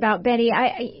 Tell us about Betty.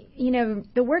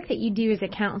 The work that you do as a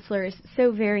counselor is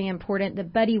so very important. The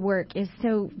buddy work is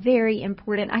so very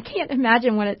important. I can't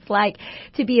imagine what it's like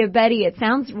to be a buddy. It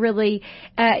sounds really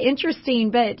interesting,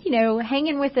 but,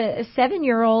 hanging with a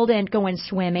 7-year-old and going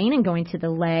swimming and going to the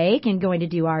lake and going to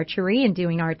do archery and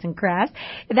doing arts and crafts,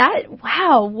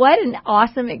 wow, what an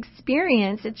awesome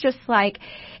experience. It's just like,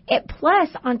 plus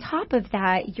on top of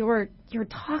that, you're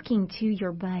talking to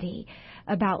your buddy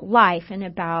about life and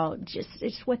about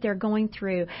just what they're going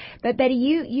through. But Betty,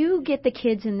 you get the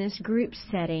kids in this group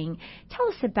setting. Tell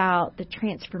us about the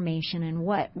transformation and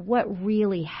what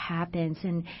really happens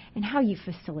and how you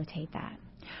facilitate that.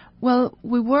 Well,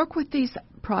 we work with these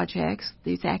projects,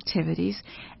 these activities,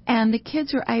 and the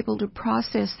kids are able to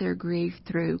process their grief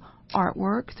through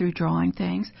artwork, through drawing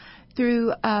things,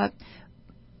 through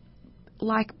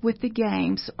like with the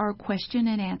games, our question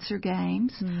and answer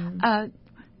games. Mm-hmm.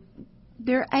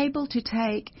 They're able to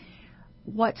take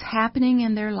what's happening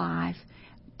in their life,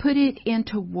 put it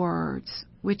into words,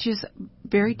 which is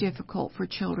very difficult for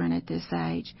children at this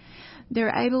age.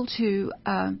 They're able to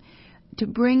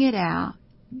bring it out,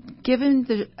 given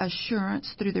the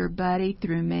assurance through their buddy,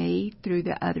 through me, through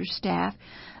the other staff,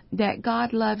 that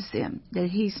God loves them, that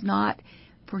He's not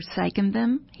forsaken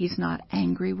them, He's not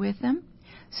angry with them.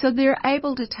 So they're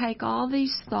able to take all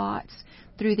these thoughts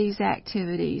through these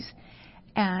activities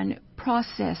and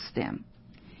process them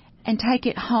and take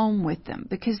it home with them,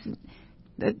 because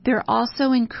they're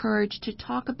also encouraged to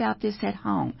talk about this at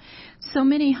home. So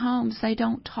many homes, they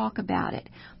don't talk about it,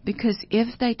 because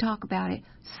if they talk about it,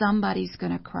 somebody's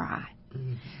going to cry.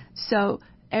 Mm-hmm. So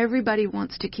everybody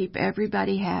wants to keep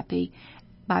everybody happy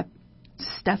by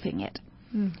stuffing it.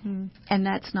 Mm-hmm. And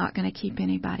that's not going to keep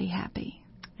anybody happy.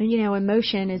 And,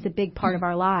 emotion is a big part of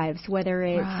our lives, whether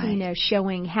it's, right,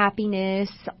 showing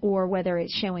happiness or whether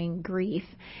it's showing grief.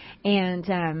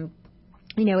 And,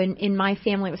 in my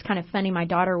family, it was kind of funny. My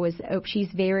daughter she's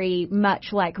very much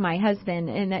like my husband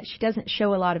in that she doesn't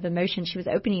show a lot of emotion. She was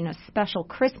opening a special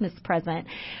Christmas present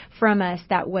from us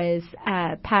that was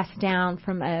passed down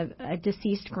from a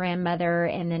deceased grandmother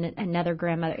and then another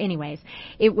grandmother. Anyways,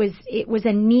 it was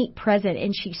a neat present,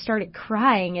 and she started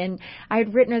crying, and I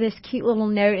had written her this cute little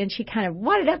note, and she kind of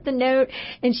wadded up the note,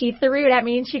 and she threw it at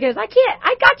me, and she goes, I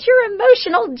got your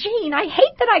emotional gene. I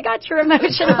hate that I got your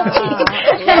emotional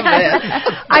gene.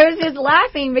 I was just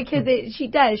laughing because she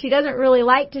doesn't really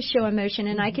like to show emotion,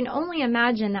 and I can only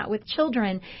imagine that with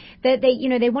children that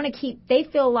they want to they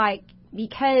feel like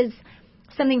because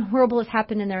something horrible has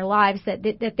happened in their lives that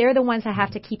they're the ones that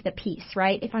have to keep the peace,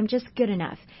 right? If I'm just good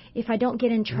enough, if I don't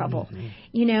get in trouble,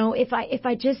 if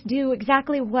I just do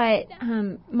exactly what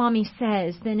mommy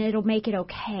says, then it'll make it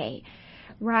okay.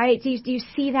 Right? Do you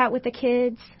see that with the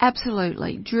kids?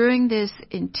 Absolutely. During this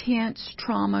intense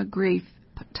trauma grief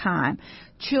time,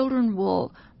 children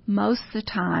will most of the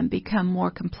time become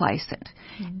more complacent.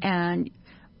 Mm-hmm. And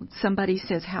somebody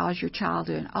says, how's your child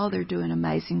doing? Oh, they're doing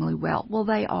amazingly well. Well,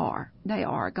 they are.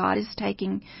 God is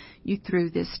taking you through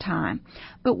this time.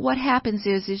 But what happens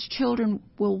is children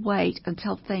will wait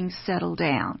until things settle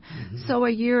down. Mm-hmm. So a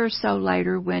year or so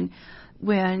later, when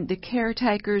the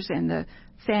caretakers and the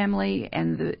family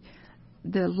and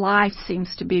the life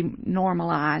seems to be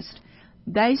normalized,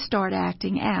 they start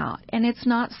acting out. And it's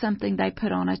not something they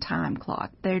put on a time clock.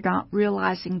 They're not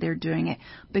realizing they're doing it,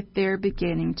 but they're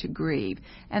beginning to grieve.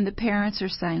 And the parents are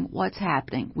saying, what's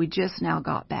happening? We just now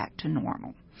got back to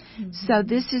normal. Mm-hmm. So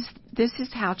this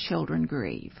is how children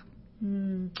grieve.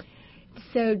 Mm.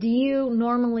 So do you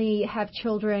normally have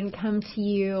children come to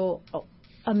you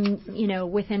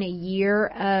within a year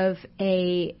of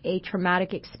a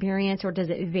traumatic experience, or does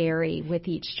it vary with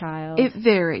each child? It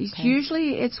varies. Okay.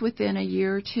 Usually it's within a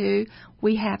year or two.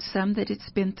 We have some that it's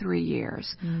been 3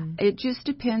 years. Mm. It just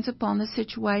depends upon the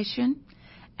situation.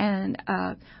 And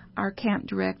our camp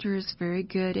director is very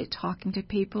good at talking to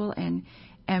people and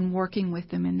working with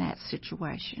them in that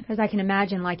situation. Because I can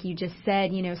imagine, like you just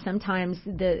said, sometimes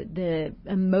the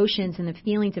emotions and the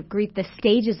feelings of grief, the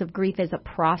stages of grief is a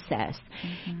process.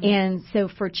 Mm-hmm. And so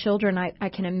for children, I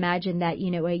can imagine that,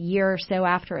 a year or so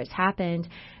after it's happened,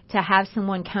 to have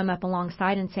someone come up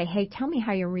alongside and say, hey, tell me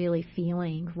how you're really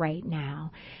feeling right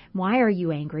now. Why are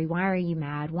you angry? Why are you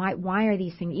mad? Why are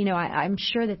these things? I'm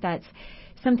sure that's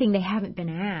something they haven't been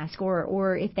asked,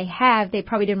 or if they have, they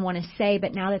probably didn't want to say,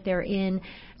 but now that they're in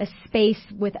a space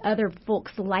with other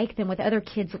folks like them, with other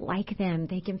kids like them,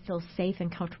 they can feel safe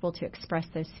and comfortable to express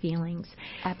those feelings.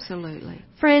 Absolutely.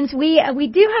 Friends, we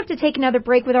do have to take another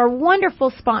break with our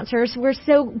wonderful sponsors. We're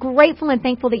so grateful and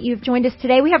thankful that you've joined us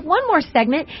today. We have one more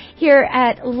segment here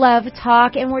at Love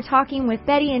Talk, and we're talking with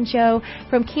Betty and Joe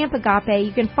from Camp Agape.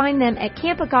 You can find them at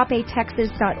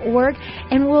campagapetexas.org,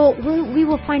 and we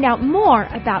will find out more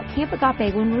about Camp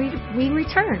Agape when we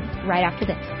return right after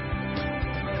this.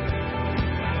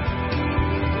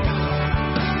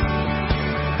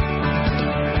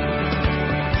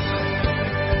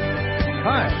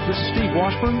 Hi, this is Steve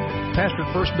Washburn, pastor at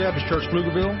First Baptist Church,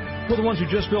 Pflugerville. We're the ones who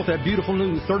just built that beautiful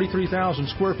new 33,000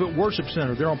 square foot worship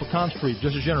center there on Pecan Street,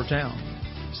 just as you enter town.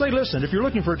 Say, listen, if you're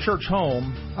looking for a church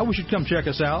home, I wish you'd come check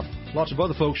us out. Lots of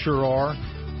other folks sure are.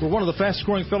 We're one of the fastest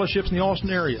growing fellowships in the Austin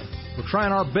area. We're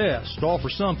trying our best to offer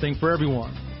something for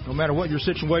everyone. No matter what your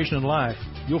situation in life,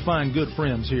 you'll find good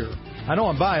friends here. I know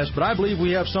I'm biased, but I believe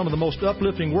we have some of the most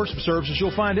uplifting worship services you'll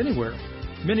find anywhere.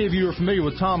 Many of you are familiar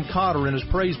with Tom Cotter and his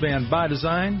praise band, By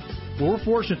Design. Well, we're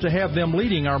fortunate to have them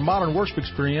leading our modern worship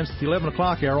experience at the 11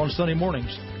 o'clock hour on Sunday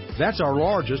mornings. That's our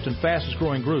largest and fastest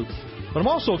growing group. But I'm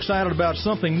also excited about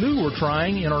something new we're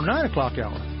trying in our 9 o'clock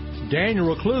hour.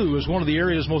 Daniel Reclue is one of the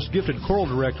area's most gifted choral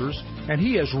directors, and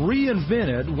he has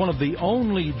reinvented one of the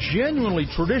only genuinely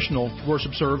traditional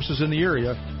worship services in the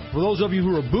area for those of you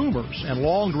who are boomers and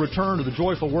long to return to the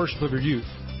joyful worship of your youth.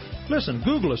 Listen,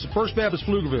 Google us at First Baptist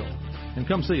Pflugerville and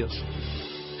come see us.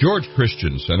 George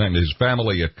Christensen and his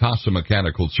family at Casa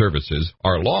Mechanical Services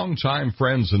are longtime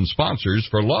friends and sponsors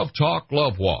for Love Talk,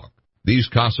 Love Walk. These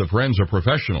Casa friends are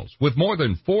professionals with more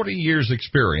than 40 years'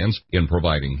 experience in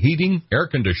providing heating, air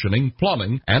conditioning,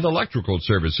 plumbing, and electrical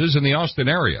services in the Austin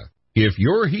area. If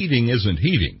your heating isn't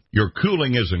heating, your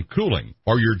cooling isn't cooling,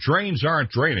 or your drains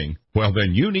aren't draining, well,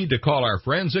 then you need to call our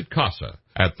friends at Casa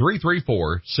at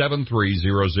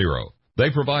 334-7300. They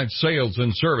provide sales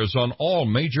and service on all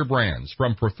major brands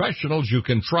from professionals you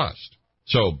can trust.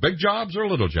 So big jobs or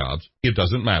little jobs, it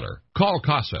doesn't matter. Call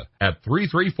Casa at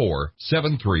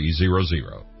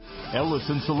 334-7300. Ellis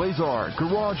 & Salazar,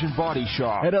 Garage and Body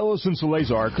Shop. At Ellis &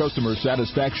 Salazar, customer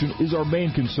satisfaction is our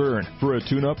main concern. For a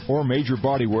tune-up or major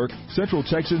body work, Central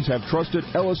Texans have trusted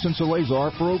Ellis &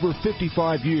 Salazar for over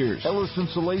 55 years. Ellis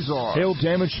 & Salazar, hail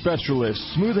damage specialists,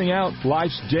 smoothing out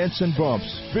life's dents and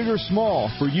bumps, big or small,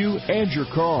 for you and your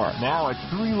car. Now at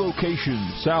 3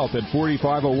 locations: south at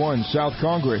 4501 South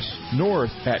Congress,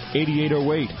 north at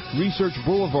 8808 Research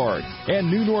Boulevard,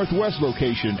 and new northwest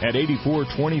location at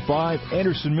 8425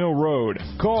 Anderson Mill Road.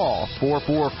 Call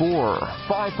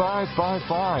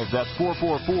 444-5555. That's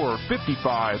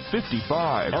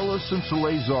 444-5555. Ellis &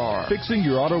 Salazar. Fixing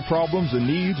your auto problems and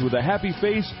needs with a happy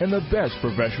face and the best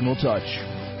professional touch.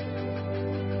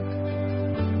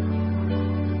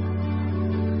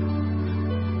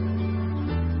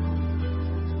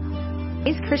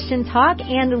 It's Christian Talk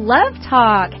and Love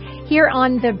Talk here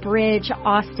on The Bridge,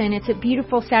 Austin. It's a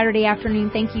beautiful Saturday afternoon.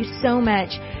 Thank you so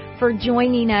much for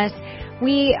joining us.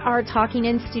 We are talking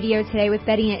in studio today with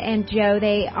Betty and Joe.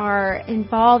 They are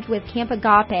involved with Camp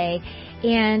Agape,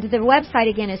 and the website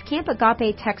again is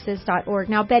campagapetexas.org.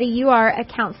 Now, Betty, you are a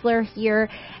counselor here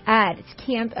at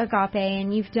Camp Agape,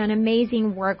 and you've done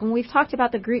amazing work. And we've talked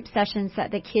about the group sessions that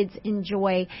the kids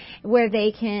enjoy, where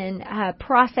they can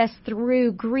process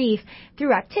through grief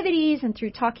through activities and through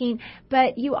talking.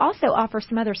 But you also offer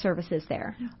some other services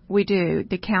there. We do.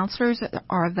 The counselors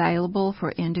are available for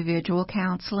individual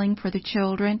counseling for the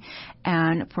children,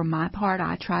 and for my part,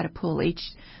 I try to pull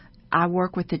I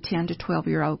work with the 10 to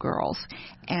 12-year-old girls,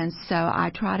 and so I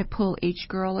try to pull each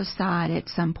girl aside at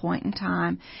some point in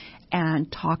time and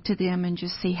talk to them and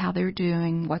just see how they're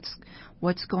doing,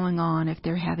 what's going on, if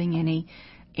they're having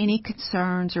any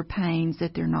concerns or pains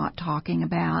that they're not talking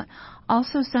about.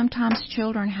 Also, sometimes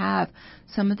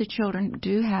some of the children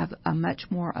do have a much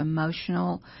more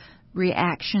emotional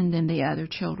reaction than the other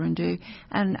children do,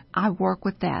 and I work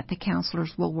with that. The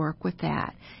counselors will work with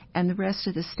that, and the rest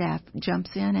of the staff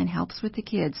jumps in and helps with the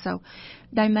kids. So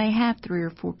they may have 3 or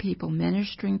 4 people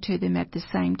ministering to them at the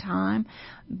same time,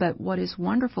 but what is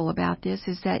wonderful about this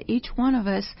is that each one of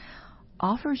us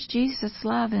offers Jesus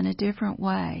love in a different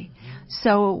way.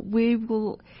 So we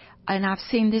will, and I've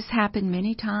seen this happen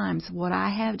many times, what I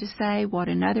have to say, what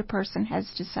another person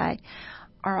has to say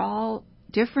are all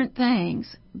different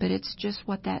things, but it's just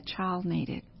what that child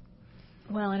needed.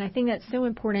 Well, and I think that's so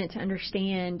important to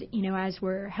understand, as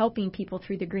we're helping people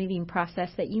through the grieving process,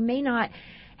 that you may not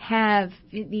have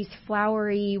these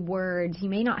flowery words. You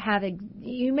may not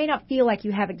feel like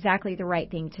you have exactly the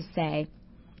right thing to say.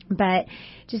 But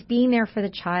just being there for the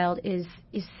child is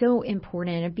so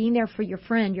important, and being there for your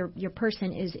friend, your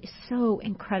person is so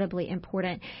incredibly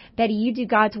important. Betty, you do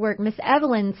God's work. Miss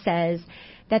Evelyn says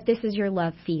that this is your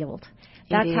love field.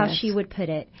 That's how she would put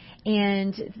it.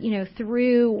 And,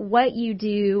 through what you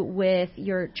do with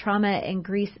your trauma and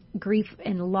grief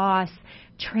and loss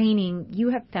training, you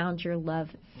have found your love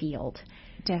field.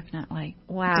 Definitely.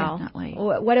 Wow. Definitely.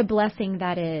 What a blessing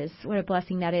that is. What a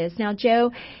blessing that is. Now,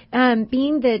 Joe,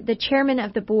 being the chairman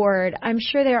of the board, I'm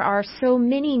sure there are so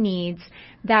many needs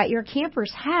that your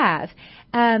campers have.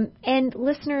 And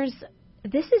listeners,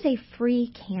 this is a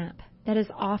free camp that is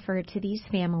offered to these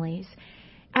families.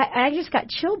 I just got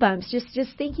chill bumps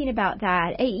just thinking about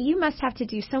that. You must have to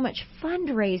do so much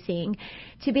fundraising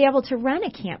to be able to run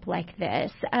a camp like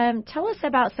this. Tell us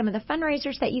about some of the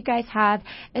fundraisers that you guys have,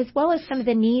 as well as some of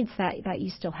the needs that you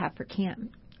still have for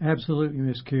camp. Absolutely,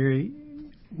 Miss Carey.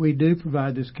 We do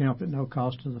provide this camp at no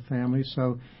cost to the family,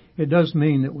 so it does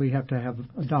mean that we have to have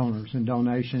donors and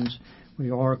donations.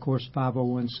 We are, of course,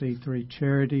 501c3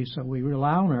 charity, so we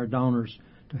rely on our donors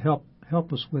to help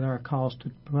us with our cost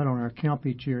to put on our camp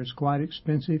each year. It's quite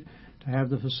expensive to have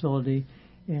the facility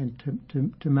and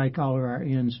to make all of our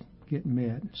ends get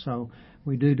met. So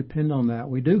we do depend on that.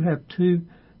 We do have two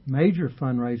major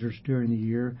fundraisers during the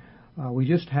year. We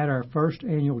just had our first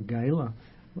annual gala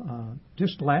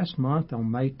just last month on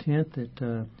May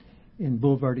 10th in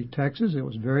Bulverde, Texas. It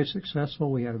was very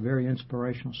successful. We had a very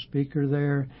inspirational speaker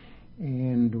there.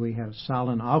 And we had a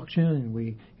silent auction, and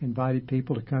we invited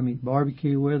people to come eat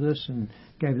barbecue with us and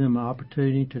gave them an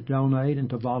opportunity to donate and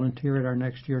to volunteer at our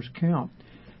next year's camp.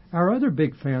 Our other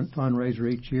big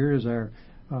fundraiser each year is our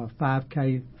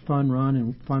 5K fun run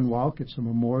and fun walk. It's a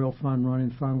memorial fun run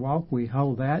and fun walk. We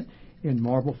hold that in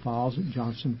Marble Falls at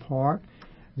Johnson Park.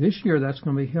 This year that's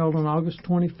going to be held on August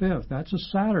 25th. That's a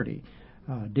Saturday.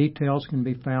 Details can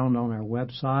be found on our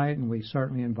website, and we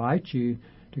certainly invite you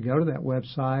to go to that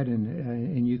website,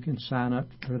 and you can sign up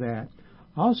for that.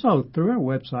 Also, through our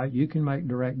website, you can make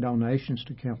direct donations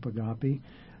to Camp Agape.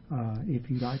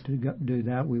 If you'd like to do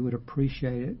that, we would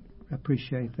appreciate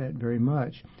that very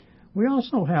much. We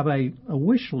also have a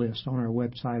wish list on our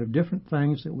website of different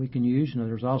things that we can use.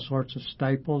 There's all sorts of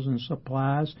staples and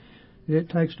supplies that it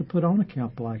takes to put on a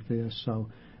camp like this. So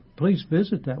please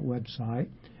visit that website.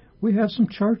 We have some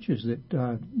churches that,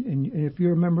 and if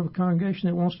you're a member of a congregation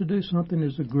that wants to do something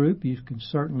as a group, you can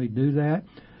certainly do that.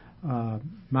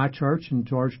 My church in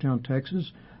Georgetown,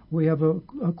 Texas, we have a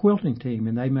quilting team,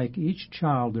 and they make each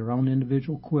child their own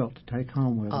individual quilt to take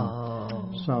home with them.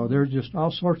 Oh. So there's just all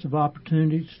sorts of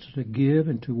opportunities to give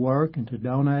and to work and to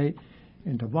donate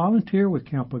and to volunteer with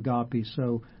Camp Agape.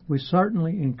 So we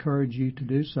certainly encourage you to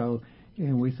do so,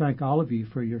 and we thank all of you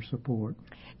for your support.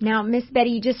 Now, Miss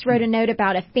Betty, you just wrote a note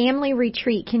about a family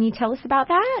retreat. Can you tell us about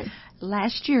that?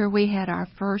 Last year we had our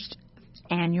first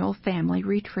annual family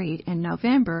retreat in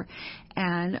November,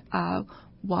 and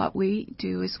what we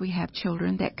do is we have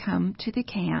children that come to the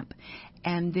camp,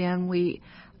 and then we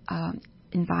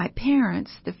invite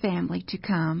parents, the family, to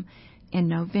come in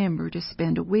November to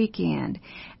spend a weekend.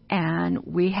 And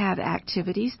we have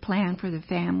activities planned for the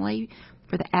family,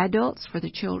 for the adults, for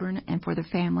the children, and for the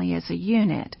family as a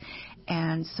unit.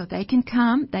 And so they can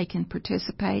come, they can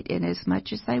participate in as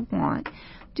much as they want.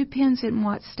 Depends on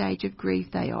what stage of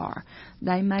grief they are.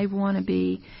 They may want to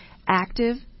be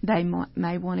active. They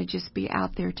may want to just be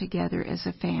out there together as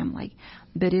a family.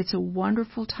 But it's a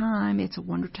wonderful time. It's a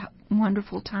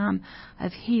wonderful time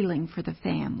of healing for the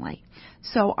family.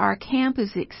 So our camp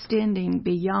is extending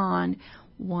beyond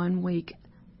 1 week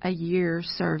a year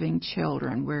serving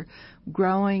children. We're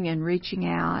growing and reaching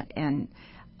out, and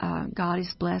God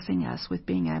is blessing us with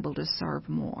being able to serve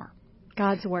more.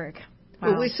 God's work.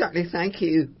 Wow. Well, we certainly thank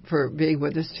you for being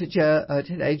with us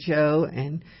today, Joe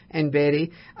and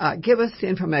Betty. Give us the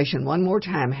information one more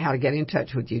time how to get in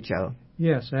touch with you, Joe.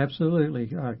 Yes, absolutely.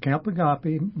 Camp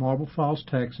Agape, Marble Falls,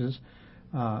 Texas.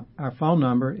 Our phone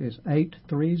number is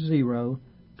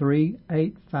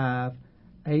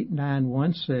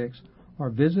 830-385-8916, or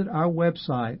visit our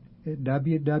website at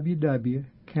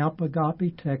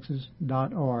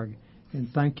www.campagapetexas.org. And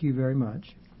thank you very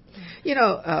much. You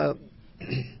know,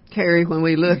 Carrie, when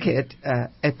we look at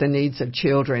the needs of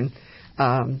children,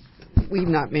 we've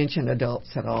not mentioned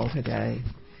adults at all today.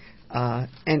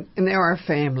 And there are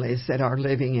families that are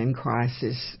living in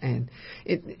crisis, and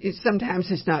it sometimes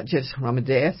it's not just from a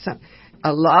death.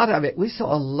 A lot of it, we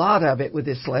saw a lot of it with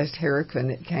this last hurricane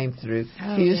that came through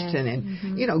Houston. Yeah.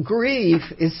 And, you know, grief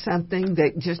is something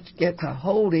that just gets a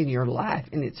hold in your life,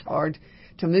 and it's hard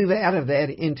to move out of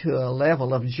that into a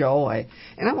level of joy.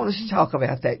 And I want us to talk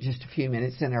about that just a few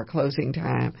minutes in our closing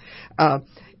time.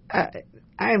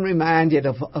 I am reminded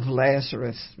of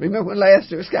Lazarus. Remember when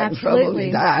Lazarus got in trouble and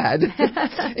he died?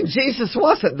 And Jesus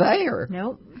wasn't there.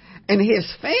 Nope. And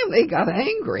his family got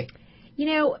angry. You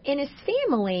know, in his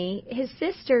family, his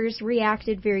sisters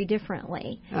reacted very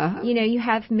differently. Uh-huh. You know, you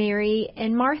have Mary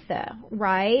and Martha,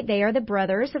 right? They are the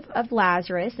brothers of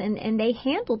Lazarus, and they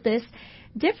handled this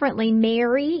differently.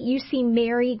 Mary, you see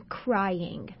Mary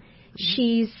crying.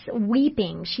 She's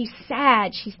weeping. She's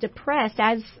sad. She's depressed,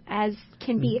 as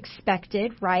can be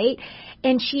expected, right?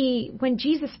 And when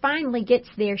Jesus finally gets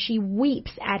there, she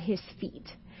weeps at his feet.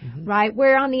 Mm-hmm. Right?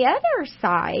 Where on the other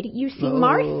side, you see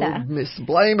Martha. Miss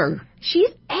Blamer.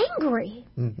 She's angry.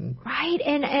 Mm-hmm. Right?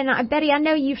 And Betty, I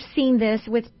know you've seen this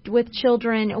with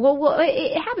children. Well,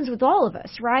 it happens with all of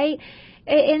us, right?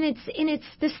 And it's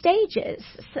the stages.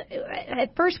 So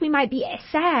at first we might be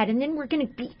sad, and then we're going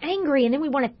to be angry, and then we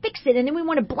want to fix it, and then we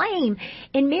want to blame.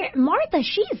 And Martha,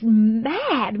 she's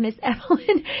mad, Miss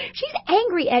Evelyn. She's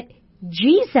angry at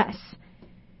Jesus.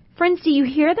 Friends, do you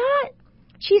hear that?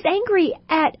 She's angry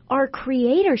at our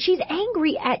Creator. She's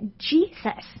angry at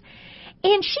Jesus.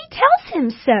 And she tells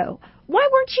him so. Why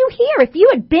weren't you here? If you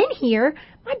had been here,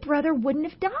 my brother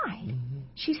wouldn't have died. Mm-hmm.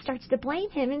 She starts to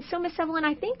blame him. And so, Miss Evelyn,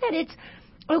 I think that it's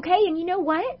okay. And you know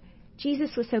what?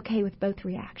 Jesus was okay with both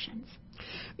reactions.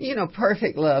 You know,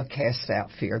 perfect love casts out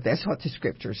fear. That's what the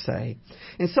scriptures say.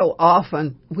 And so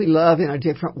often we love in a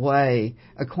different way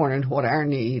according to what our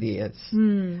need is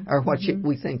or what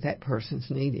we think that person's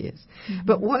need is. Mm-hmm.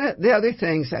 But one of the other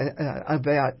things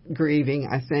about grieving,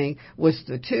 I think, was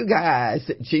the two guys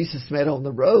that Jesus met on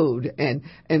the road, and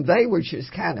they were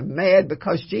just kind of mad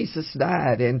because Jesus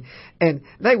died. And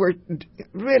they were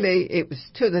really, it was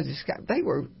to the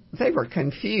they were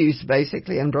confused,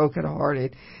 basically, and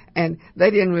brokenhearted. And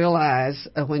they didn't realize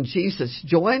when Jesus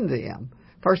joined them,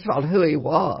 first of all, who he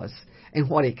was and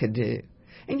what he could do.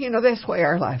 And, you know, that's where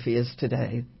our life is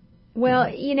today.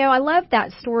 Well, you know, I love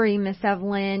that story, Miss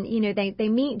Evelyn. You know, they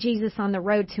meet Jesus on the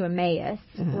road to Emmaus,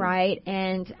 right?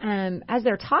 And as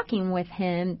they're talking with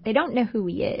him, they don't know who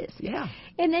he is. Yeah.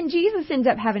 And then Jesus ends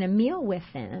up having a meal with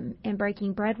them and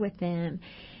breaking bread with them.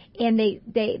 And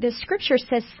the scripture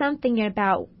says something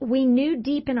about, we knew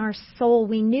deep in our soul,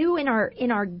 we knew in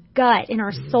our gut, in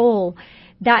our soul,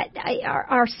 that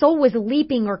our soul was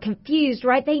leaping or confused,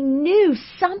 right? They knew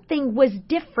something was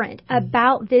different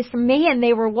about this man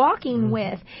they were walking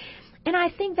with. And I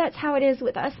think that's how it is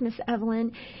with us, Miss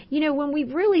Evelyn. You know, when we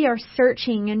really are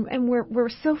searching and we're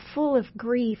so full of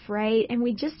grief, right? And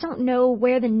we just don't know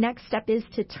where the next step is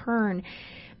to turn.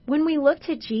 When we look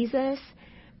to Jesus,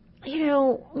 you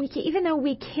know, even though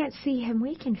we can't see him,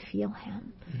 we can feel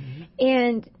him. Mm-hmm.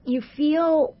 And you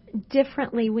feel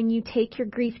differently when you take your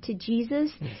grief to Jesus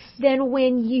than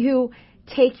when you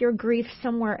take your grief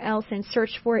somewhere else and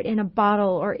search for it in a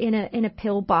bottle or in a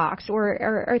pill box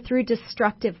or through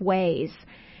destructive ways.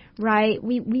 Right?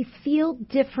 We feel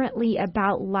differently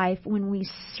about life when we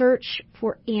search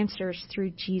for answers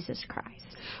through Jesus Christ.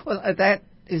 Well, that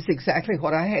is exactly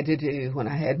what I had to do when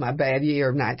I had my bad year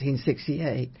of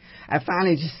 1968. I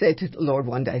finally just said to the Lord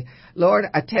one day, Lord,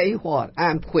 I tell you what,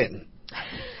 I'm quitting.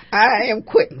 I am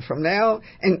quitting from now.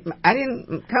 And I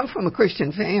didn't come from a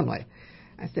Christian family.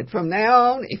 I said, from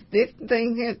now on, if this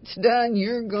thing gets done,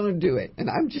 you're going to do it. And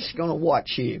I'm just going to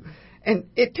watch you. And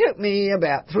it took me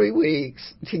about 3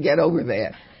 weeks to get over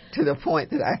that, to the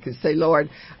point that I could say, Lord,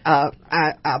 I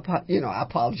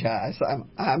apologize.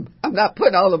 I'm not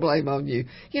putting all the blame on you.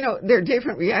 You know, there are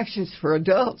different reactions for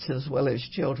adults as well as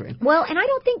children. Well, and I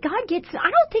don't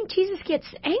think Jesus gets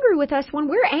angry with us when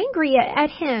we're angry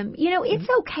at him. You know, it's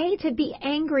okay to be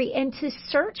angry and to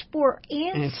search for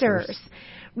answers.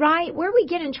 Right? Where we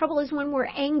get in trouble is when we're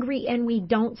angry and we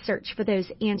don't search for those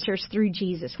answers through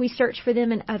Jesus. We search for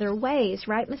them in other ways,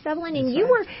 right, Miss Evelyn? And you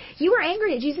were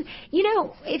angry at Jesus. You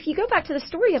know, if you go back to the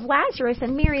story of Lazarus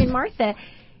and Mary and Martha,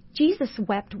 Jesus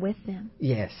wept with them.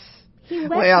 Yes. He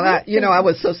wept I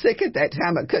was so sick at that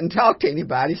time I couldn't talk to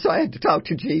anybody, so I had to talk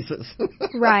to Jesus.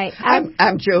 Right.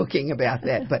 I'm joking about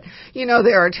that, but you know,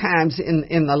 there are times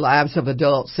in the lives of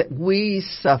adults that we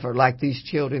suffer, like these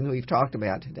children we've talked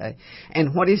about today.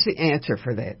 And what is the answer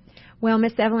for that? Well,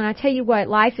 Miss Evelyn, I tell you what,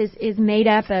 life is made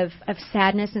up of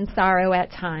sadness and sorrow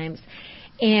at times.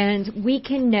 And we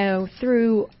can know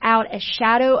throughout a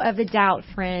shadow of a doubt,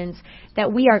 friends,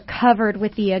 that we are covered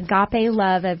with the agape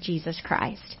love of Jesus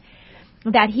Christ.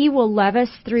 That he will love us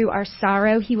through our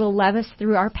sorrow. He will love us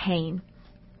through our pain.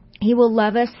 He will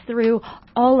love us through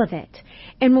all of it.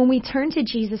 And when we turn to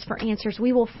Jesus for answers,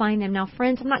 we will find them. Now,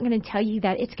 friends, I'm not going to tell you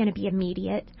that it's going to be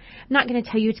immediate. I'm not going to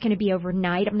tell you it's going to be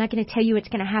overnight. I'm not going to tell you it's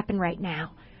going to happen right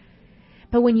now.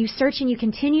 But when you search and you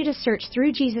continue to search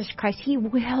through Jesus Christ, He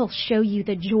will show you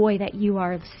the joy that you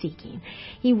are seeking.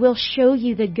 He will show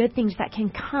you the good things that can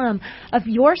come of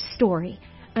your story,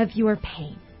 of your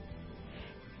pain.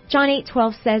 John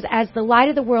 8:12 says, as the light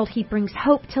of the world, He brings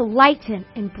hope to lighten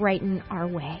and brighten our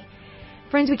way.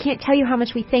 Friends, we can't tell you how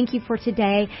much we thank you for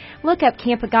today. Look up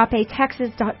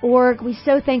campagapetexas.org. We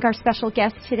so thank our special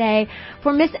guest today.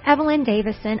 For Miss Evelyn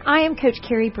Davison, I am Coach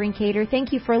Carrie Brinkater.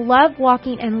 Thank you for love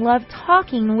walking and love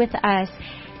talking with us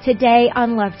today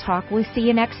on Love Talk. We'll see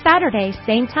you next Saturday,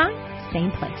 same time,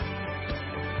 same place.